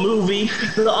to do a movie.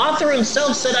 The author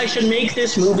himself said I should make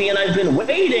this movie, and I've been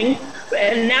waiting.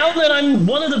 And now that I'm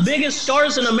one of the biggest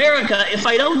stars in America, if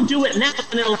I don't do it now,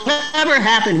 then it'll never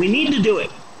happen. We need to do it.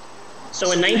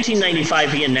 So in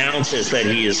 1995, he announces that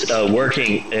he is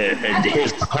working at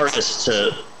his hardest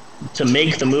to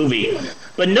make the movie.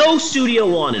 But no studio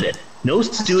wanted it. No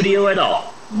studio at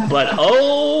all. But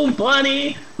oh,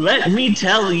 buddy, let me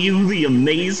tell you the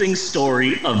amazing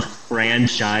story of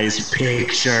Franchise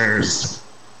Pictures.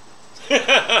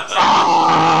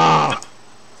 I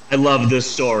love this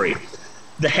story.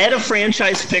 The head of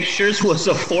Franchise Pictures was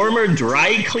a former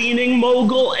dry cleaning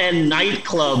mogul and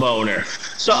nightclub owner.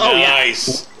 So,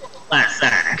 nice. Class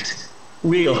act.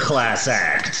 Real class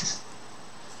act.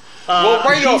 Well,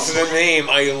 right off of the name,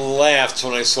 I laughed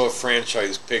when I saw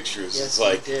Franchise Pictures. Yes,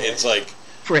 it's like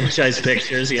Franchise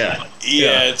Pictures, yeah.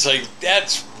 Yeah, it's like,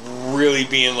 that's really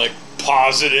being, like,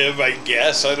 positive, I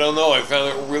guess. I don't know. I found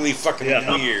it really fucking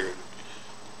weird.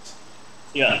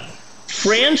 Yeah.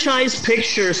 Franchise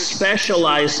Pictures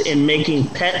specialized in making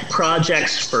pet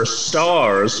projects for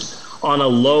stars on a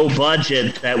low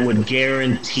budget that would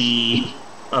guarantee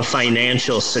a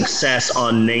financial success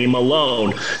on name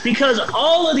alone, because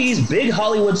all of these big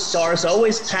Hollywood stars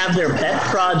always have their pet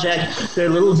project, their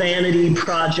little vanity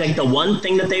project, the one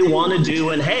thing that they want to do,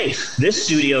 and hey, this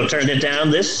studio turned it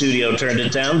down, this studio turned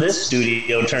it down, this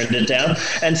studio turned it down,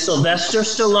 and Sylvester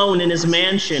Stallone in his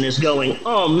mansion is going,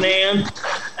 oh man,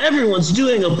 everyone's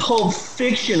doing a Pulp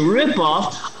Fiction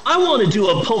ripoff. I want to do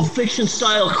a Pulp Fiction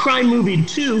style crime movie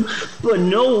too, but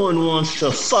no one wants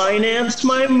to finance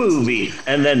my movie.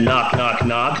 And then knock, knock,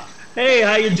 knock. Hey,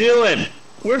 how you doing?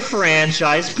 We're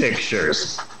Franchise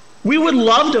Pictures. We would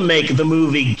love to make the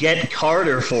movie Get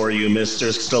Carter for you, Mr.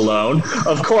 Stallone.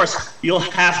 Of course, you'll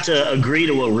have to agree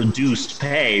to a reduced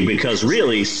pay because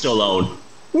really, Stallone,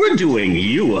 we're doing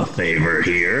you a favor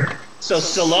here. So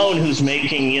Stallone, who's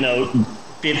making,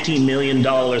 $15 million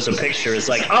a picture, is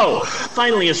like, oh,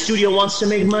 finally a studio wants to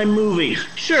make my movie.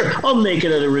 Sure, I'll make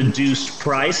it at a reduced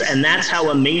price. And that's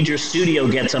how a major studio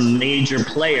gets a major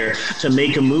player to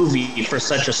make a movie for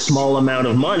such a small amount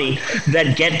of money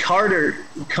that Get Carter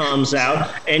comes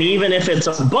out. And even if it's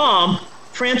a bomb,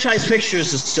 Franchise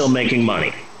Pictures is still making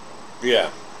money. Yeah.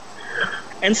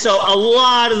 And so a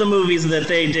lot of the movies that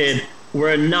they did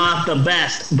were not the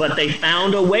best, but they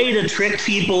found a way to trick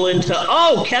people into,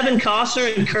 oh, Kevin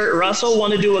Costner and Kurt Russell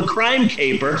want to do a crime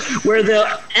caper where they're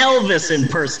Elvis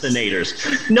impersonators.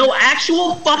 No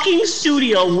actual fucking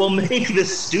studio will make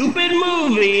this stupid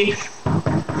movie.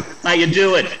 How you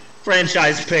doing?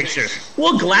 Franchise Pictures.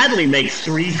 We'll gladly make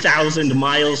 3,000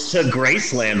 miles to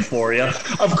Graceland for you.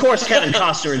 Of course, Kevin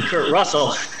Costner and Kurt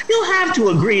Russell, you'll have to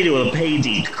agree to a pay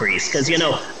decrease because,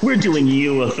 we're doing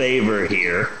you a favor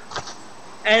here.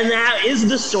 And that is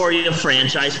the story of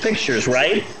Franchise Pictures,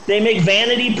 right? They make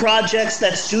vanity projects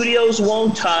that studios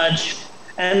won't touch,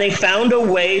 and they found a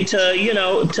way to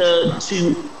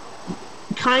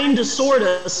kind of sort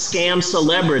of scam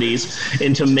celebrities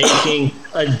into making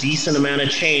a decent amount of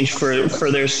change for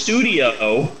their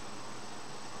studio.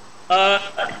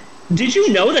 Did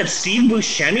you know that Steve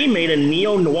Buscemi made a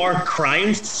neo-noir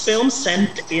crime film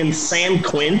set in San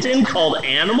Quentin called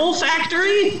Animal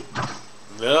Factory?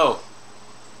 No.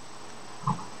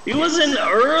 It was an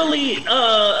early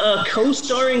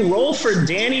co-starring role for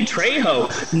Danny Trejo.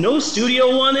 No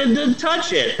studio wanted to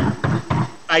touch it.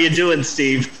 How you doing,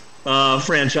 Steve?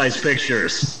 Franchise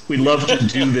Pictures. We'd love to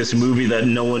do this movie that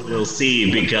no one will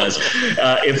see because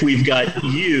if we've got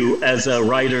you as a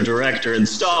writer, director, and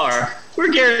star,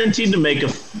 we're guaranteed to make a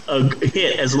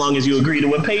hit as long as you agree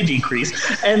to a pay decrease.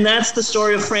 And that's the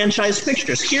story of Franchise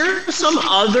Pictures. Here are some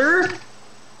other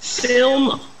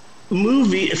films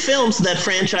that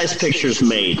Franchise Pictures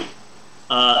made.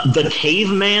 The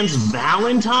Caveman's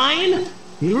Valentine.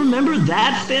 You remember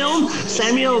that film?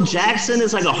 Samuel L. Jackson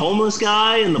is like a homeless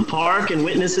guy in the park and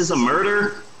witnesses a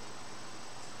murder.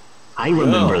 I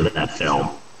remember that film.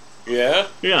 Yeah?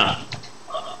 Yeah.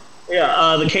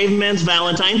 The Caveman's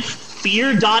Valentine.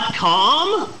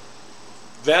 Fear.com?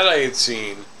 That I had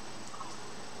seen.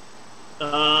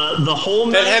 The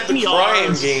Whole That had the crying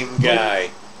yards. game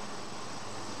guy.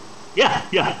 Yeah,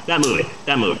 that movie.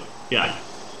 Yeah.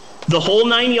 The Whole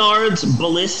 9 Yards,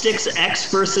 Ballistics,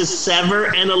 X versus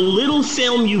Sever, and a little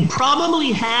film you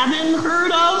probably haven't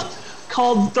heard of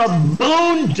called The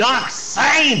Boondock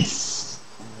Saints.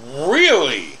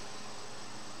 Really?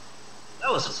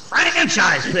 That was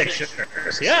franchise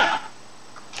pictures, yeah.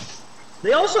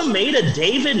 They also made a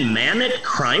David Mamet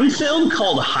crime film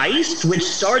called Heist, which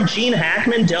starred Gene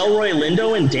Hackman, Delroy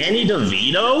Lindo, and Danny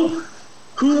DeVito,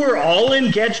 who were all in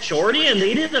Get Shorty, and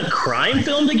they did a crime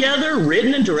film together,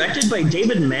 written and directed by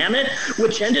David Mamet,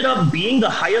 which ended up being the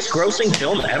highest-grossing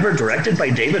film ever directed by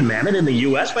David Mamet in the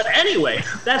U.S. But anyway,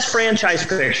 that's franchise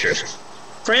pictures.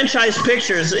 Franchise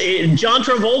pictures, John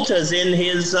Travolta's in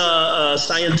his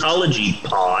Scientology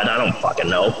pod, I don't fucking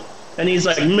know. And he's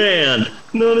like, man,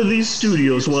 none of these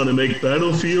studios want to make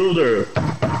Battlefield Earth.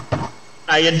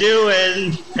 How you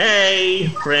doing? Hey,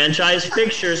 franchise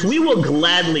pictures, we will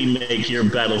gladly make your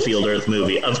Battlefield Earth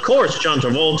movie. Of course, John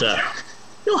Travolta,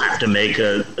 you'll have to make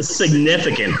a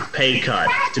significant pay cut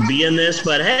to be in this,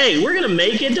 but hey, we're going to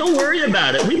make it. Don't worry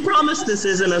about it. We promise this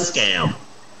isn't a scam.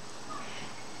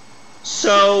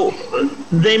 So,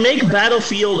 they make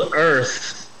Battlefield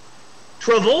Earth.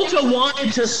 Travolta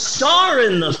wanted to star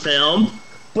in the film,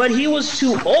 but he was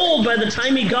too old by the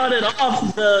time he got it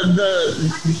off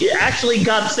he actually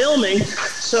got filming,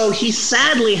 so he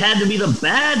sadly had to be the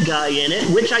bad guy in it,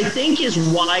 which I think is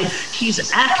why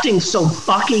he's acting so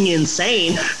fucking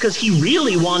insane, because he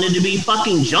really wanted to be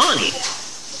fucking Johnny.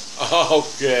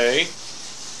 Okay.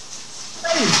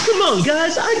 Hey, come on,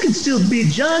 guys, I could still be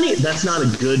Johnny. That's not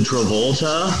a good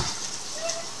Travolta,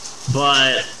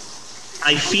 but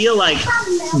I feel like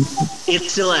it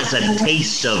still has a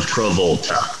taste of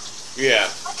Travolta. Yeah.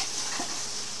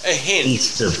 A hint.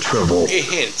 Taste of Travolta. A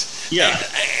hint. Yeah.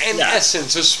 In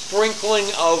essence, a sprinkling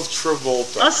of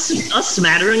Travolta. A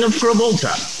smattering of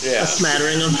Travolta. Yeah. A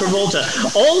smattering of Travolta.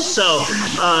 Also,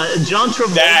 John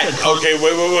Travolta... Okay,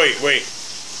 wait.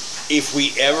 If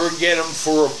we ever get him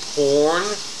for a porn,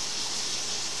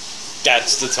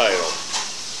 that's the title.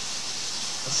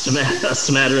 A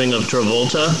smattering of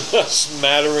Travolta? A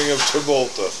smattering of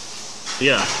Travolta.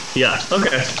 Yeah.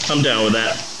 Okay, I'm down with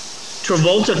that.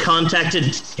 Travolta contacted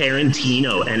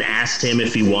Tarantino and asked him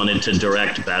if he wanted to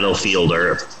direct Battlefield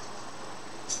Earth.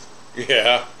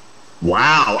 Yeah.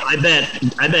 Wow, I bet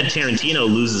Tarantino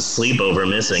loses sleep over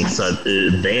missing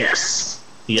this.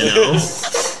 You know?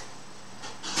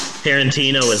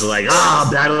 Tarantino is like,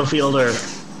 Battlefield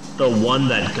Earth, the one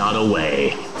that got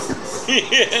away.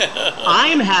 Yeah.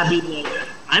 I'm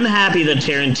happy that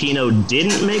Tarantino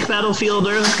didn't make Battlefield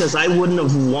Earth, because I wouldn't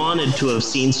have wanted to have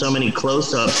seen so many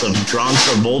close-ups of John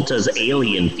Travolta's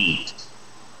alien feet.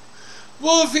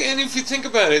 Well, if you think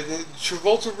about it,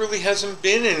 Travolta really hasn't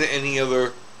been in any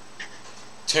other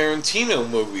Tarantino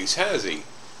movies, has he?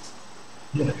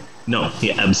 No,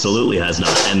 he absolutely has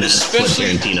not, and that's what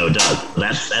Tarantino does.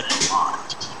 That's a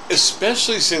lot.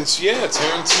 Especially since,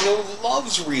 Tarantino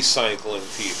loves recycling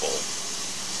people.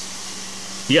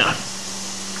 Yeah,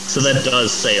 so that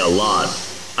does say a lot.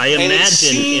 I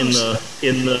imagine in the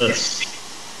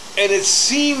and it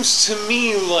seems to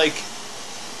me like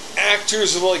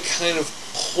actors are like kind of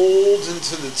pulled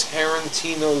into the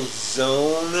Tarantino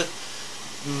zone,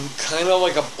 kind of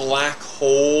like a black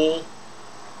hole,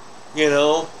 you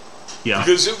know? Yeah.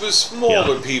 Because it was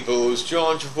smaller people. It was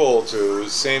John Travolta. It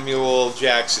was Samuel L.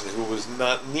 Jackson, who was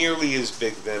not nearly as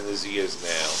big then as he is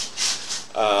now.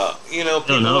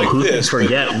 People like who this. Who can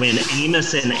forget when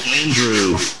Amos and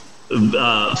Andrew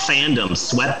fandom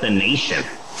swept the nation?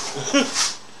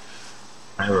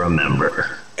 I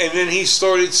remember. And then he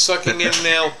started sucking in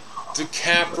now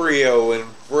DiCaprio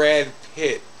and Brad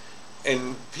Pitt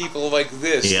and people like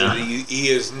this that he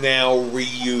is now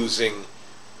reusing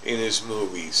in his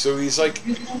movies. So he's like,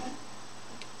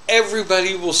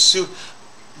 everybody will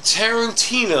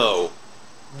Tarantino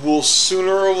will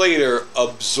sooner or later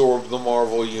absorb the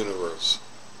Marvel Universe.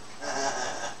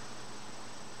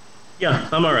 Yeah,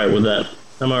 I'm alright with that.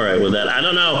 I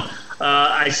don't know.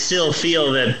 I still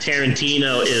feel that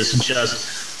Tarantino is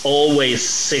just always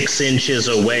 6 inches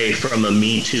away from a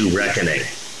Me Too reckoning.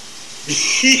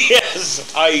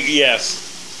 Yes. I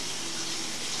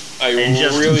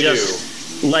really do.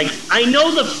 Like, I know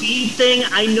the feet thing,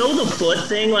 I know the foot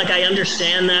thing, like, I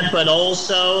understand that, but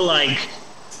also, like,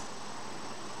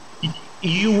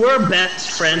 you were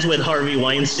best friends with Harvey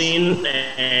Weinstein,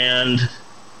 and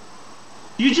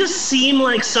you just seem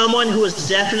like someone who has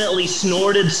definitely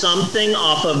snorted something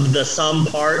off of the some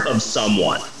part of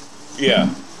someone. Yeah.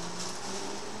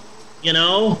 You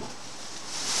know?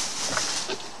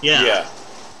 Yeah.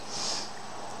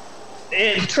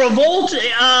 Travolta,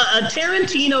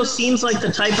 Tarantino seems like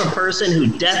the type of person who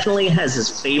definitely has his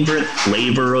favorite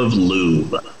flavor of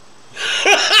lube.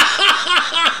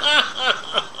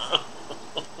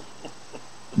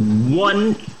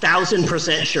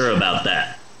 1,000% sure about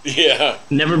that. Yeah.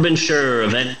 Never been sure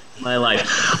of it in my life.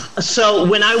 So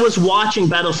when I was watching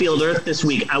Battlefield Earth this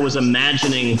week, I was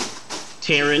imagining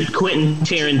Quentin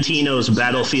Tarantino's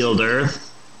Battlefield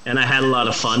Earth, and I had a lot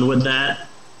of fun with that.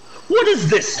 What is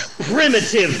this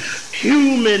primitive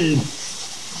human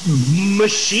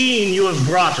machine you have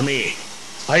brought me?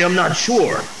 I am not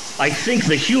sure. I think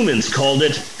the humans called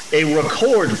it a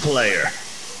record player.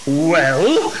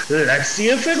 Well, let's see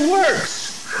if it works.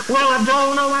 Well, I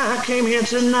don't know why I came here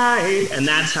tonight. And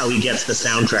that's how he gets the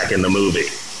soundtrack in the movie.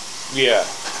 Yeah.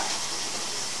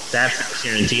 That's how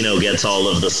Tarantino gets all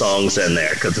of the songs in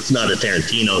there, because it's not a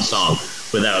Tarantino song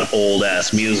without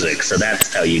old-ass music, so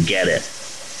that's how you get it.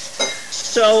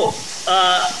 So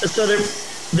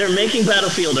they're making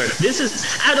Battlefield Earth. This is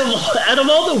out of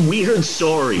all the weird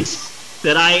stories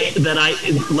that I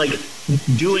like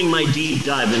doing my deep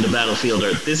dive into Battlefield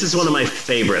Earth. This is one of my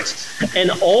favorites. An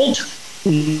alt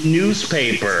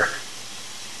newspaper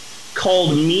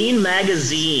called Mean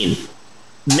Magazine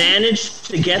managed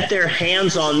to get their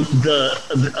hands on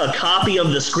a copy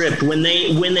of the script when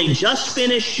they just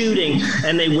finished shooting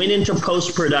and they went into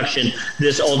post-production.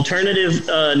 This alternative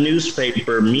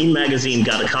newspaper, Mean Magazine,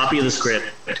 got a copy of the script,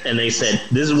 and they said,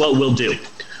 this is what we'll do.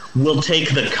 We'll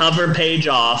take the cover page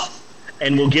off,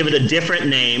 and we'll give it a different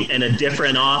name and a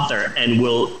different author, and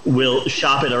we'll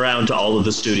shop it around to all of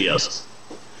the studios.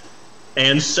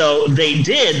 And so they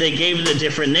did. They gave it a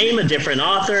different name, a different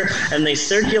author, and they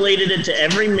circulated it to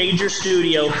every major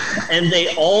studio, and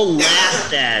they all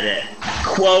laughed at it.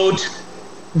 Quote,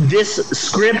 this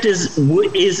script is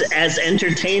as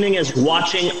entertaining as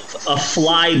watching a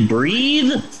fly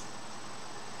breathe.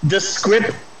 The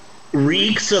script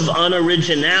reeks of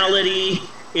unoriginality.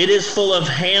 It is full of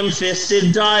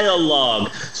ham-fisted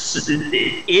dialogue.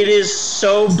 It is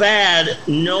so bad,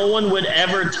 no one would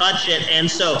ever touch it. And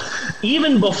so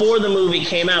even before the movie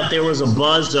came out, there was a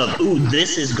buzz of, ooh,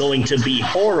 this is going to be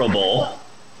horrible.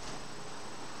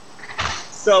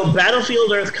 So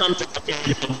Battlefield Earth comes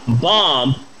in a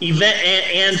bomb,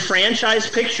 and Franchise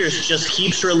Pictures just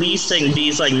keeps releasing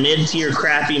these like mid-tier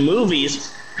crappy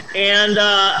movies. And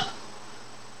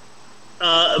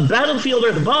Battlefield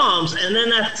Earth bombs, and then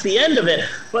that's the end of it.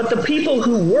 But the people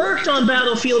who worked on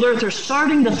Battlefield Earth are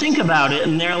starting to think about it,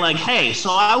 and they're like, hey, so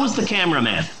I was the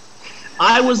cameraman.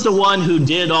 I was the one who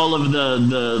did all of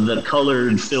the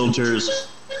colored filters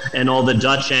and all the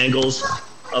Dutch angles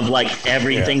of like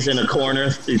everything's in a corner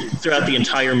throughout the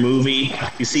entire movie.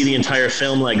 You see the entire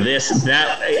film like this.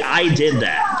 That I did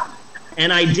that.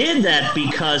 And I did that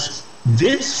because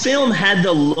this film had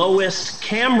the lowest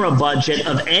camera budget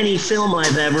of any film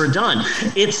I've ever done.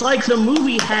 It's like the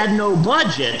movie had no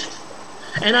budget,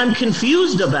 and I'm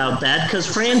confused about that because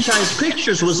Franchise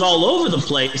Pictures was all over the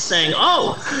place saying,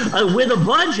 with a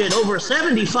budget over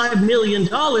 $75 million,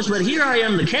 but here I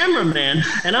am, the cameraman,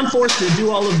 and I'm forced to do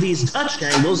all of these Dutch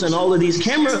angles and all of these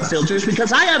camera filters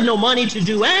because I have no money to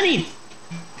do anything.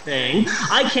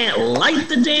 I can't light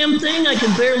the damn thing. I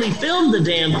can barely film the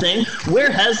damn thing.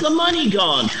 Where has the money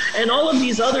gone? And all of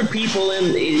these other people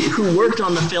who worked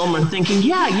on the film are thinking,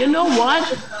 yeah, you know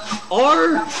what?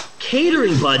 Our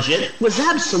catering budget was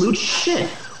absolute shit.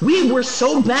 We were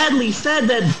so badly fed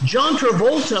that John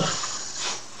Travolta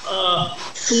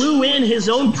flew in his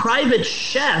own private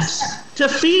chefs to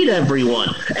feed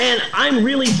everyone. And I'm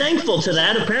really thankful to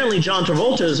that. Apparently John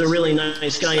Travolta is a really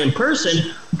nice guy in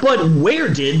person, but where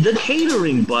did the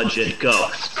catering budget go?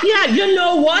 Yeah, you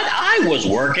know what? I was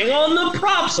working on the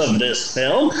props of this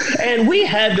film, and we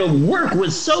had to work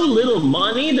with so little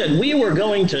money that we were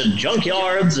going to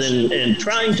junkyards and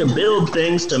trying to build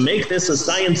things to make this a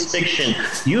science fiction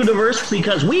universe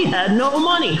because we had no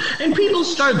money. And people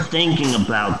start thinking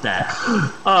about that.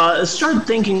 Start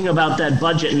thinking about that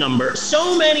budget number.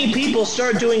 So many people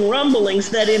start doing rumblings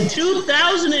that in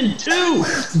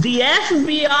 2002, the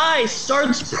FBI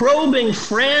starts probing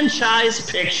Franchise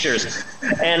Pictures.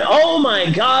 And oh my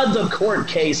God, the court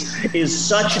case is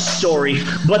such a story.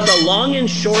 But the long and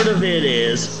short of it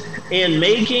is, in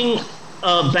making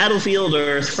Battlefield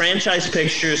Earth, Franchise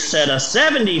Pictures set a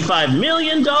 $75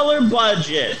 million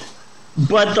budget.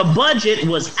 But the budget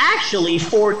was actually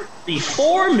 $14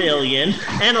 $4 million,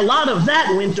 and a lot of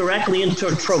that went directly into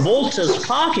Travolta's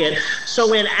pocket.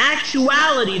 So in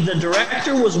actuality, the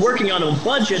director was working on a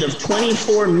budget of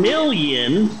 $21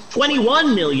 million,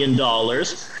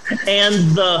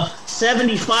 and the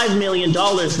 $75 million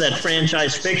that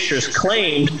Franchise Pictures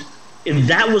claimed,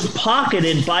 that was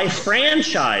pocketed by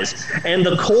Franchise. And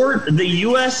the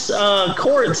U.S.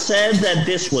 court said that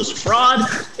this was fraud,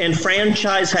 and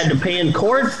Franchise had to pay in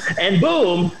court, and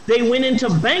boom, they went into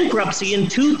bankruptcy in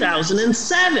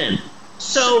 2007.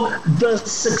 So the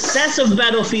success of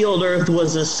Battlefield Earth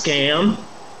was a scam.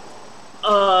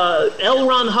 L.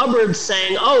 Ron Hubbard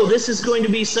saying, oh, this is going to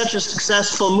be such a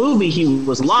successful movie. He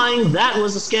was lying. That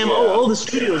was a scam. Oh, the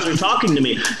studios are talking to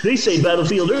me. They say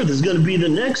Battlefield Earth is going to be the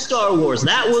next Star Wars.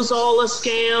 That was all a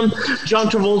scam.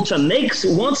 John Travolta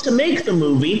wants to make the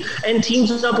movie and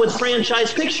teams up with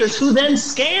Franchise Pictures, who then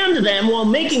scammed them while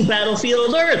making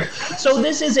Battlefield Earth. So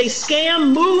this is a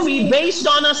scam movie based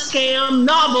on a scam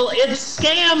novel. It's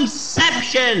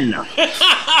Scamception.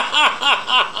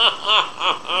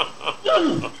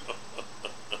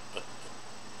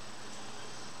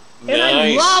 And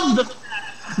I love the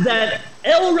fact that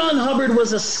L. Ron Hubbard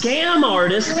was a scam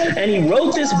artist, and he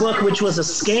wrote this book, which was a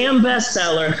scam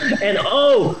bestseller. And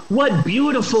oh, what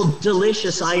beautiful,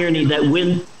 delicious irony that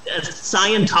when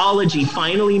Scientology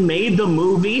finally made the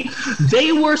movie,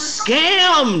 they were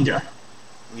scammed.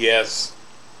 Yes.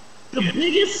 The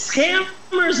biggest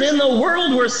scammers in the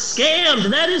world were scammed.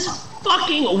 That is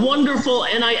fucking wonderful,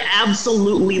 and I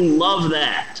absolutely love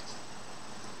that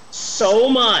so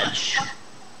much.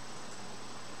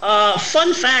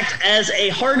 Fun fact, as a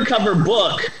hardcover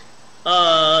book,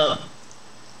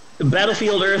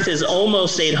 Battlefield Earth is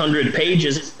almost 800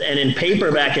 pages, and in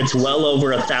paperback it's well over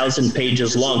 1,000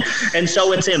 pages long. And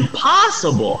so it's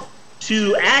impossible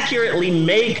to accurately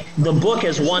make the book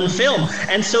as one film.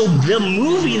 And so the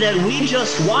movie that we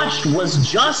just watched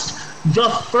was just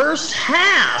the first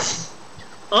half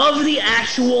of the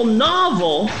actual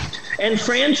novel, and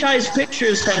Franchise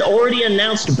Pictures had already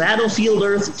announced Battlefield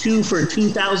Earth 2 for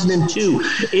 2002.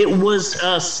 It was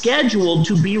scheduled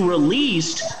to be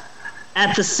released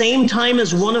at the same time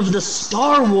as one of the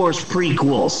Star Wars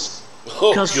prequels.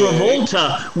 Because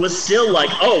Travolta was still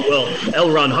like, oh, well, L.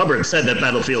 Ron Hubbard said that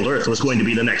Battlefield Earth was going to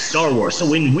be the next Star Wars. So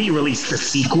when we release the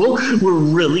sequel,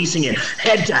 we're releasing it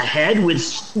head-to-head with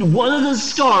one of the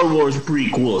Star Wars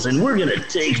prequels, and we're going to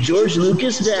take George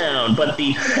Lucas down. But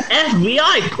the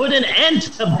FBI put an end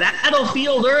to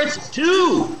Battlefield Earth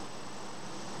 2.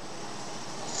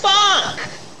 Fuck!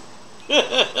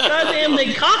 Goddamn,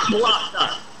 they cock-blocked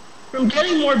us from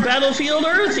getting more Battlefield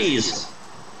Earthies.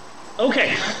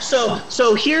 Okay,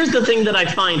 so here's the thing that I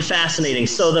find fascinating.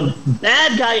 So the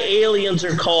bad guy aliens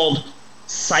are called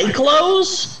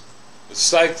Cyclos?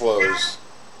 Cyclos.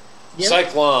 Yep.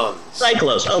 Cyclones.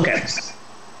 Cyclos, okay.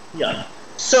 Yeah.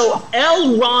 So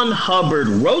L. Ron Hubbard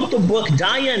wrote the book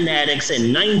Dianetics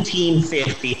in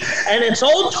 1950, and it's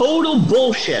all total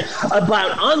bullshit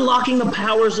about unlocking the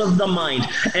powers of the mind.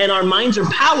 And our minds are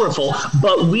powerful,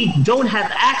 but we don't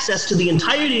have access to the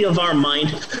entirety of our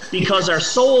mind because our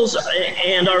souls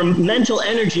and our mental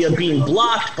energy are being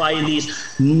blocked by these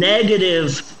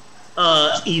negative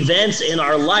events in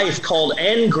our life called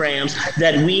engrams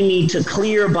that we need to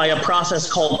clear by a process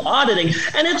called auditing.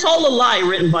 And it's all a lie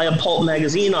written by a pulp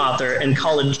magazine author and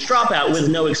college dropout with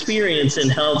no experience in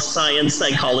health, science,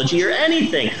 psychology, or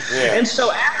anything. Yeah. And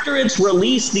so after its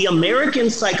release, the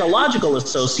American Psychological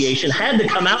Association had to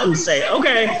come out and say,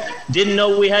 okay, didn't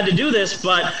know we had to do this,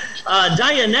 but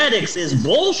Dianetics is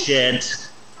bullshit.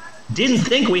 Didn't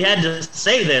think we had to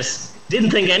say this.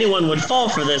 Didn't think anyone would fall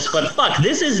for this, but fuck,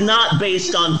 this is not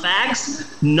based on facts.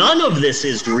 None of this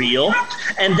is real.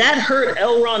 And that hurt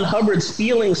L. Ron Hubbard's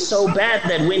feelings so bad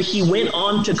that when he went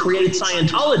on to create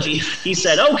Scientology, he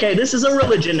said, okay, this is a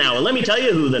religion now. And let me tell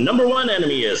you who the number one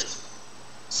enemy is.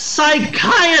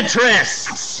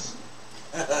 Psychiatrists!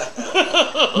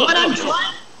 What I'm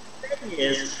trying to say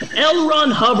is, L.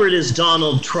 Ron Hubbard is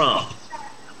Donald Trump.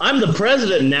 I'm the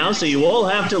president now, so you all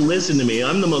have to listen to me.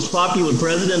 I'm the most popular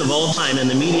president of all time. And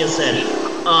the media said,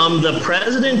 the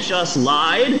president just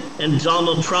lied. And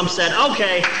Donald Trump said,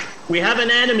 okay, we have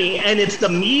an enemy. And it's the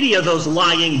media, those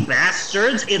lying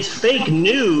bastards. It's fake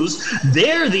news.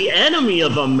 They're the enemy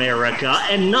of America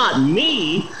and not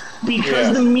me.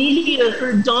 Because the media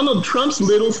hurt Donald Trump's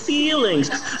little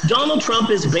feelings. Donald Trump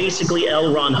is basically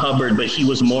L. Ron Hubbard, but he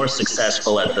was more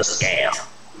successful at the scam.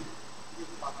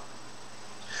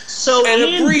 So and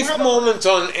a brief moment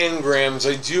on engrams.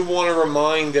 I do want to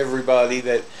remind everybody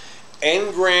that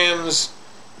engrams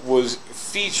was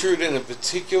featured in a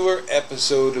particular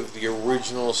episode of the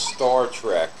original Star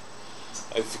Trek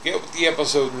I forget what the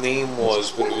episode name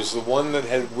was, but it was the one that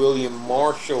had William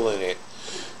Marshall in it,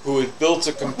 who had built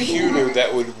a computer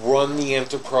that would run the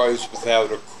Enterprise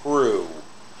without a crew.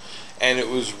 And it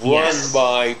was run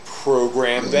by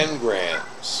programmed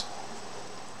engrams.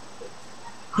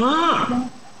 Huh.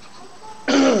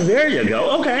 There you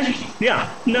go. Okay. Yeah.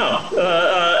 No.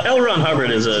 L. Ron Hubbard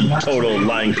is a total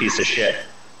lying piece of shit.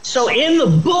 So in the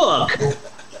book,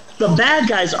 the bad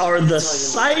guys are the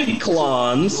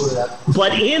Cyclons,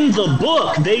 but in the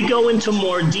book, they go into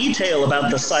more detail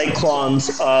about the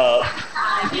Cyclons'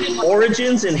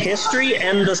 origins and history,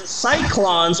 and the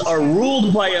Cyclons are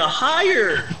ruled by a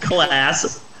higher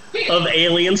class of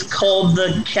aliens called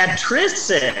the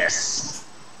Catrices,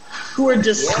 who are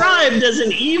described as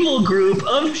an evil group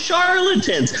of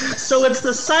charlatans. So it's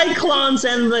the Cyclons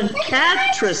and the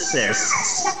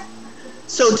Catricists.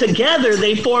 So together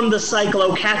they form the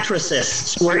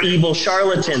Cyclocatricists, who are evil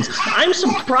charlatans. I'm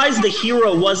surprised the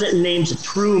hero wasn't named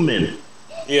Truman.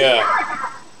 Yeah.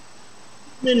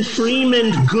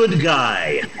 Freeman, good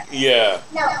guy. Yeah.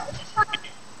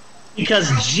 Because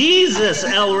Jesus,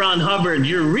 L. Ron Hubbard,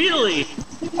 you're really...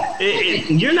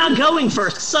 you're not going for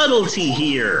subtlety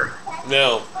here.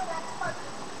 No.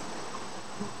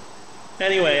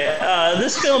 Anyway,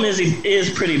 this film is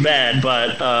pretty bad,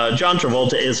 but John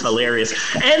Travolta is hilarious.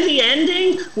 And the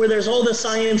ending, where there's all the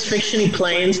science fiction-y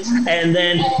planes, and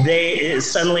then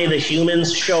suddenly the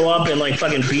humans show up in like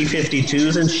fucking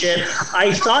B-52s and shit.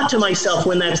 I thought to myself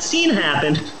when that scene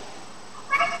happened,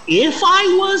 if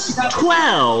I was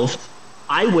 12,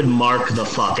 I would mark the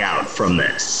fuck out from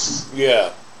this.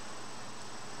 Yeah.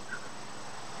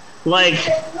 Like,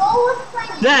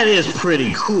 that is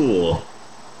pretty cool.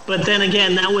 But then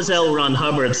again, that was L. Ron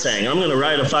Hubbard saying, I'm going to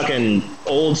write a fucking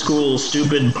old school,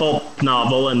 stupid pulp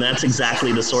novel, and that's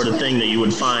exactly the sort of thing that you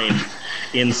would find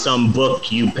in some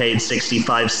book you paid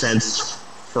 65 cents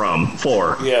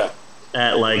for. Yeah.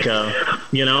 At like,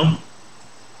 you know?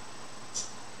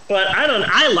 But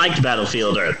I liked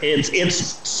Battlefield Earth.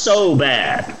 It's so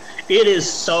bad. It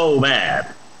is so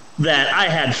bad that I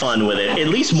had fun with it, at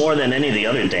least more than any of the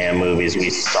other damn movies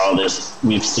we've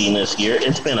seen this year.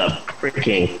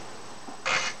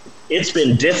 It's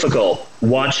been difficult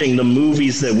watching the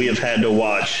movies that we have had to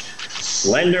watch.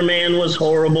 Slender Man was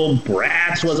horrible.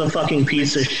 Bratz was a fucking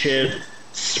piece of shit.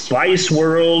 Spice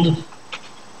World.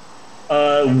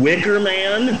 Wicker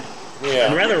Man. Yeah.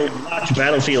 I'd rather watch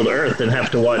Battlefield Earth than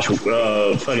have to watch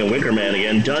fucking Wicker Man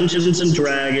again. Dungeons and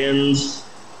Dragons.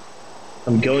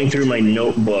 I'm going through my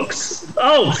notebooks.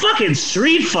 Oh, fucking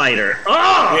Street Fighter.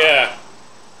 Oh! Yeah.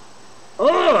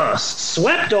 Oh,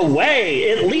 swept away.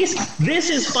 At least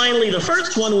this is finally the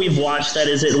first one we've watched that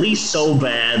is at least so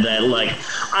bad that, like,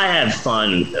 I had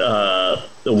fun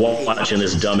watching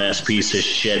this dumbass piece of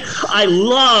shit. I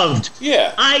loved.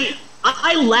 Yeah.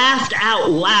 I laughed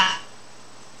out loud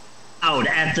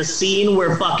at the scene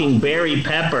where fucking Barry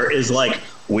Pepper is like,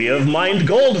 we have mined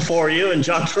gold for you, and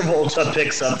John Travolta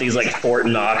picks up these like Fort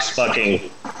Knox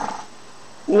fucking,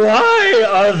 why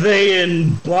are they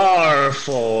in bar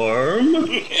form?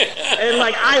 And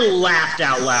like I laughed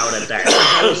out loud at that.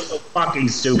 That was so fucking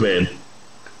stupid.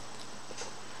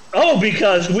 Oh,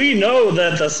 because we know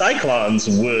that the Cyclons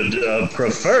would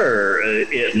prefer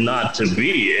it not to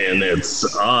be in its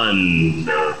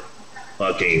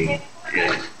fucking.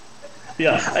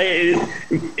 Yeah,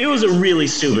 it was a really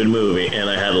stupid movie, and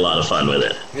I had a lot of fun with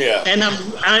it. Yeah. And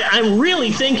I'm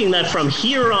really thinking that from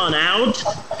here on out,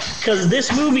 because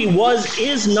this movie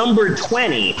is number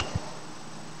 20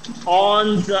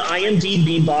 on the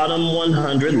IMDb bottom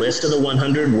 100 list of the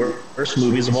 100 worst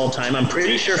movies of all time. I'm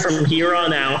pretty sure from here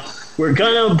on out, we're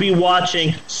going to be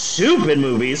watching stupid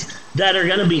movies that are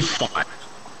going to be fun.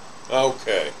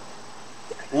 Okay.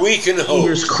 We can hope.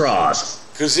 Fingers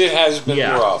crossed. Because it has been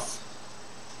rough.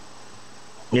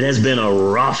 It has been a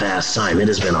rough-ass time. It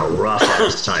has been a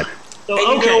rough-ass time. So,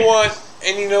 and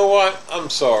you know what? I'm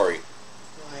sorry.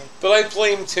 But I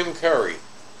blame Tim Curry.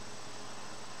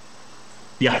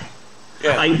 Yeah.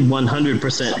 I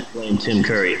 100% blame Tim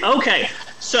Curry. Okay,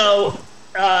 so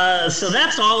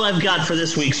that's all I've got for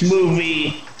this week's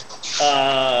movie,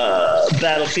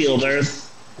 Battlefield Earth.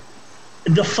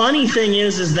 The funny thing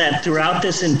is that throughout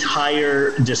this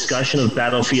entire discussion of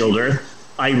Battlefield Earth,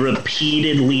 I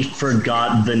repeatedly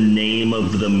forgot the name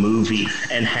of the movie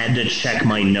and had to check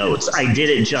my notes. I did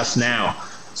it just now.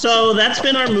 So that's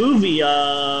been our movie,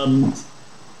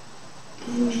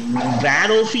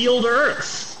 Battlefield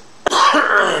Earth.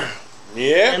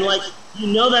 Yeah. And like, you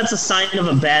know that's a sign of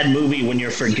a bad movie when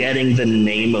you're forgetting the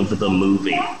name of the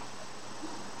movie.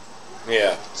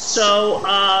 Yeah. So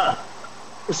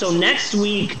next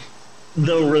week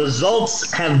the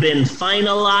results have been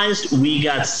finalized. We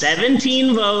got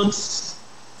 17 votes.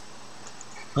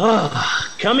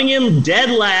 Coming in dead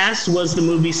last was the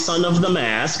movie Son of the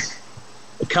Mask.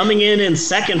 Coming in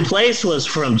second place was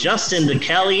From Justin to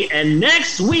Kelly. And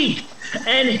next week,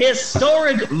 an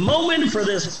historic moment for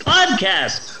this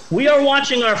podcast. We are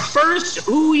watching our first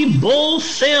Uwe Boll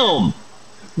film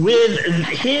with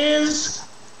his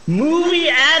movie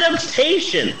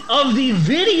adaptation of the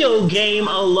video game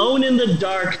Alone in the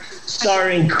Dark,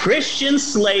 starring Christian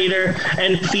Slater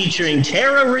and featuring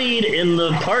Tara Reid in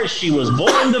the part she was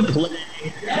born to play,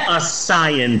 a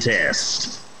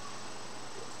scientist.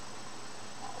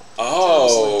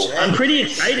 Oh, I'm pretty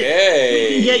excited. Okay.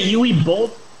 We can get Uwe Boll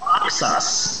to box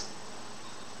us.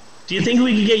 Do you think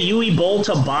we could get Uwe Boll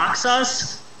to box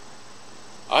us?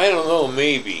 I don't know.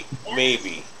 Maybe.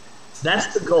 That's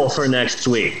the goal for next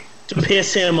week. To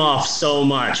piss him off so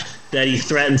much that he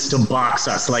threatens to box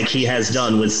us like he has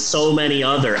done with so many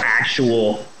other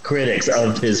actual critics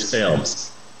of his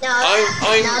films. Now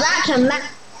that's a match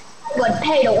I would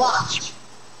pay to watch.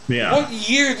 Yeah. What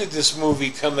year did this movie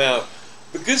come out?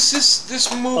 Because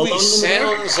this movie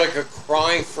sounds like a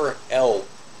cry for help.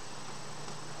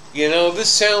 You know, this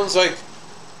sounds like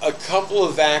a couple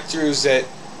of actors that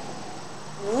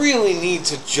really need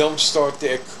to jumpstart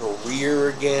their career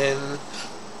again.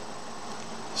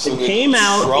 So it came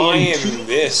out in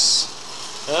this.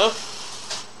 Huh?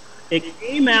 It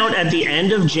came out at the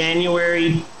end of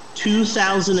January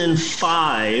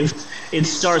 2005. It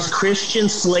stars Christian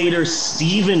Slater,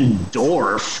 Stephen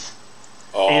Dorff,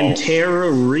 and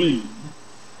Tara Reid.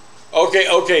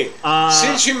 Okay.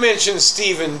 Since you mentioned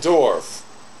Stephen Dorff,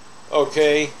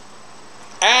 okay,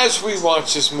 as we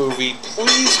watch this movie,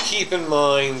 please keep in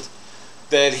mind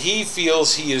that he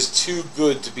feels he is too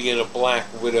good to be in a Black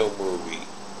Widow movie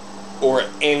or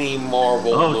any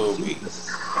Marvel movie.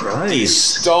 The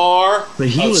star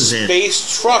of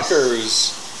Space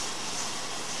Truckers.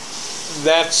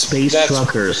 That's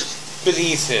Truckers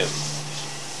beneath him.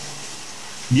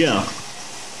 Yeah.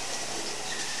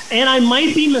 And I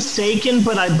might be mistaken,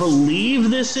 but I believe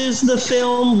this is the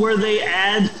film where they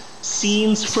add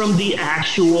scenes from the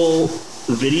actual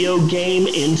video game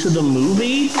into the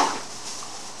movie.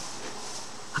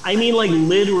 I mean, like,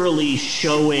 literally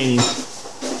showing...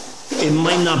 It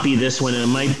might not be this one, it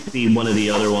might be one of the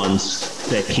other ones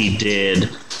that he did.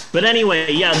 But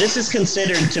anyway, yeah, this is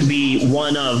considered to be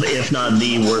one of, if not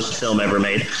the worst film ever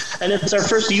made. And it's our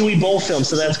first Uwe Boll film,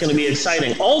 so that's going to be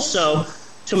exciting. Also,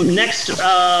 next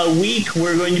week,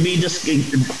 we're going to be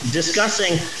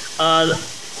discussing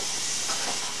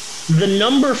the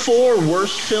number 4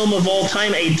 worst film of all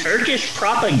time, a Turkish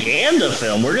propaganda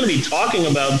film. We're going to be talking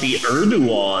about the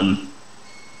Erdogan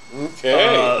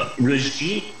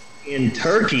regime in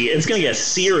Turkey. It's going to get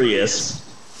serious.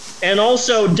 And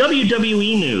also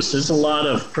WWE news. There's a lot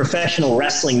of professional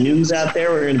wrestling news out there.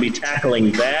 We're going to be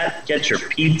tackling that. Get your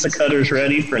pizza cutters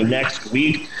ready for next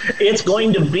week. It's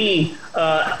going to be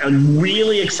a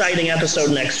really exciting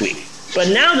episode next week. But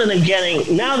now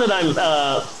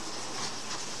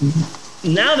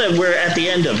that we're at the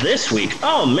end of this week,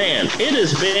 oh man, it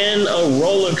has been a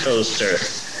roller coaster.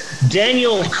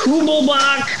 Daniel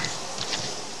Kubelbach,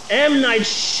 M. Night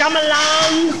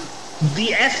Shyamalan, the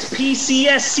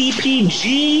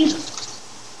SPCSCPG,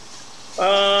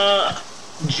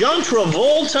 John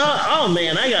Travolta. Oh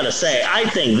man, I gotta say, I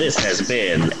think this has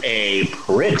been a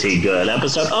pretty good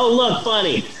episode. Oh look,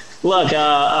 funny. Look,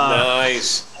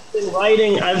 nice.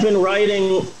 I've been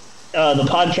writing the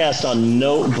podcast on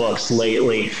notebooks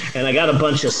lately, and I got a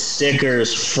bunch of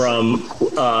stickers from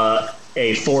a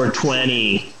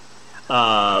 420,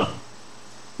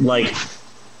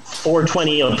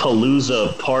 420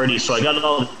 Palooza party. So I got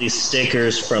all of these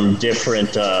stickers from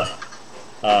different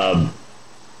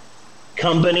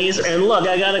companies, and look,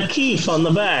 I got a Keef on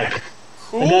the back.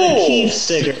 Cool. I got a Keef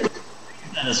sticker.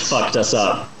 That has fucked us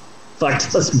up.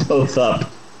 Fucked us both up.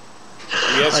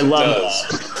 Yes, I love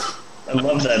that. I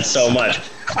love that so much.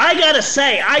 I gotta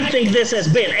say, I think this has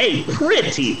been a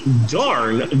pretty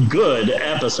darn good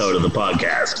episode of the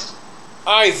podcast.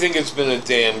 I think it's been a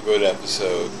damn good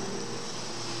episode.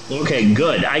 Okay,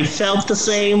 good. I felt the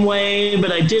same way,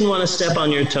 but I didn't want to step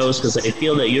on your toes because I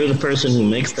feel that you're the person who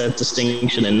makes that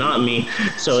distinction and not me.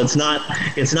 So it's not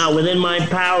within my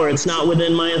power. It's not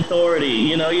within my authority.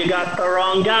 You know, you got the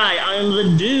wrong guy. I'm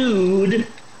the dude.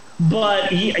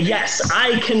 But yes,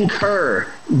 I concur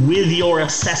with your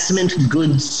assessment,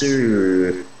 good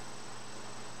sir.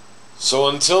 So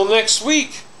until next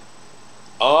week,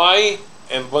 I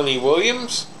am Bunny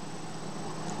Williams.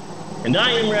 And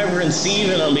I am Reverend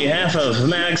Steven on behalf of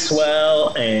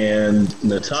Maxwell and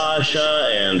Natasha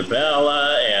and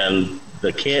Bella and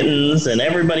the kittens and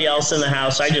everybody else in the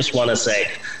house. I just want to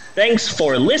say thanks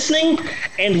for listening,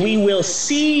 and we will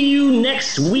see you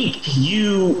next week,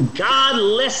 you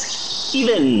godless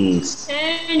heathens.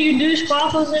 And you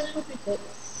douchebaggles and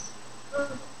hypocrites.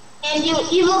 And you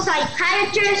evil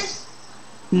psychiatrists.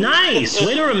 Nice.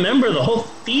 Way to remember the whole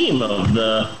theme of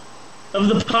the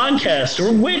podcast.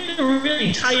 Way to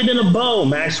really tie it in a bow,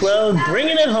 Maxwell.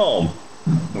 Bringing it home.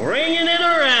 Bringing it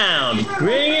around.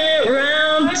 Bringing it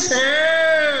round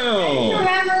town.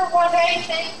 Remember what I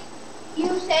said?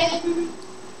 You said,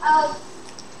 I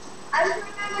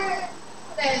remember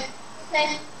that you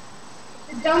said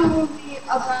the dumb movie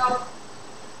about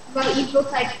evil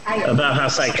psychiatrists. About how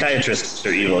psychiatrists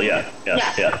are evil, yeah. Do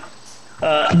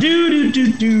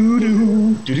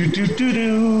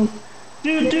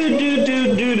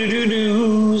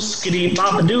skitty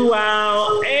papa doo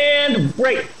wow and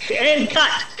break and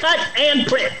cut and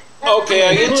print. Okay,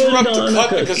 I interrupt the cut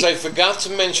because I forgot to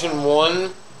mention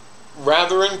one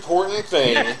rather important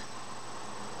thing.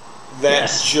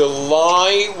 That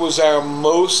July was our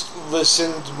most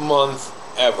listened month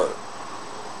ever.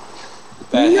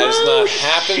 That has not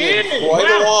happened in quite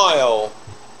a while.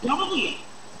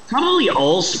 Probably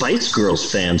all Spice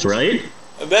Girls fans, right?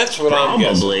 That's what I'm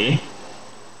guessing.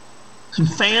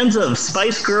 Fans of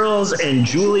Spice Girls and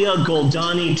Julia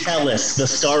Goldani Tellis, the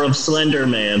star of Slender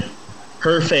Man.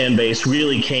 Her fan base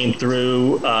really came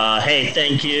through. Hey,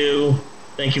 thank you.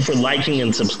 Thank you for liking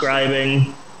and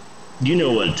subscribing. You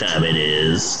know what time it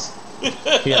is.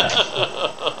 Yeah.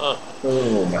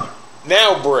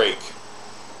 Now break.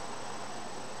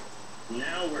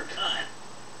 Now we're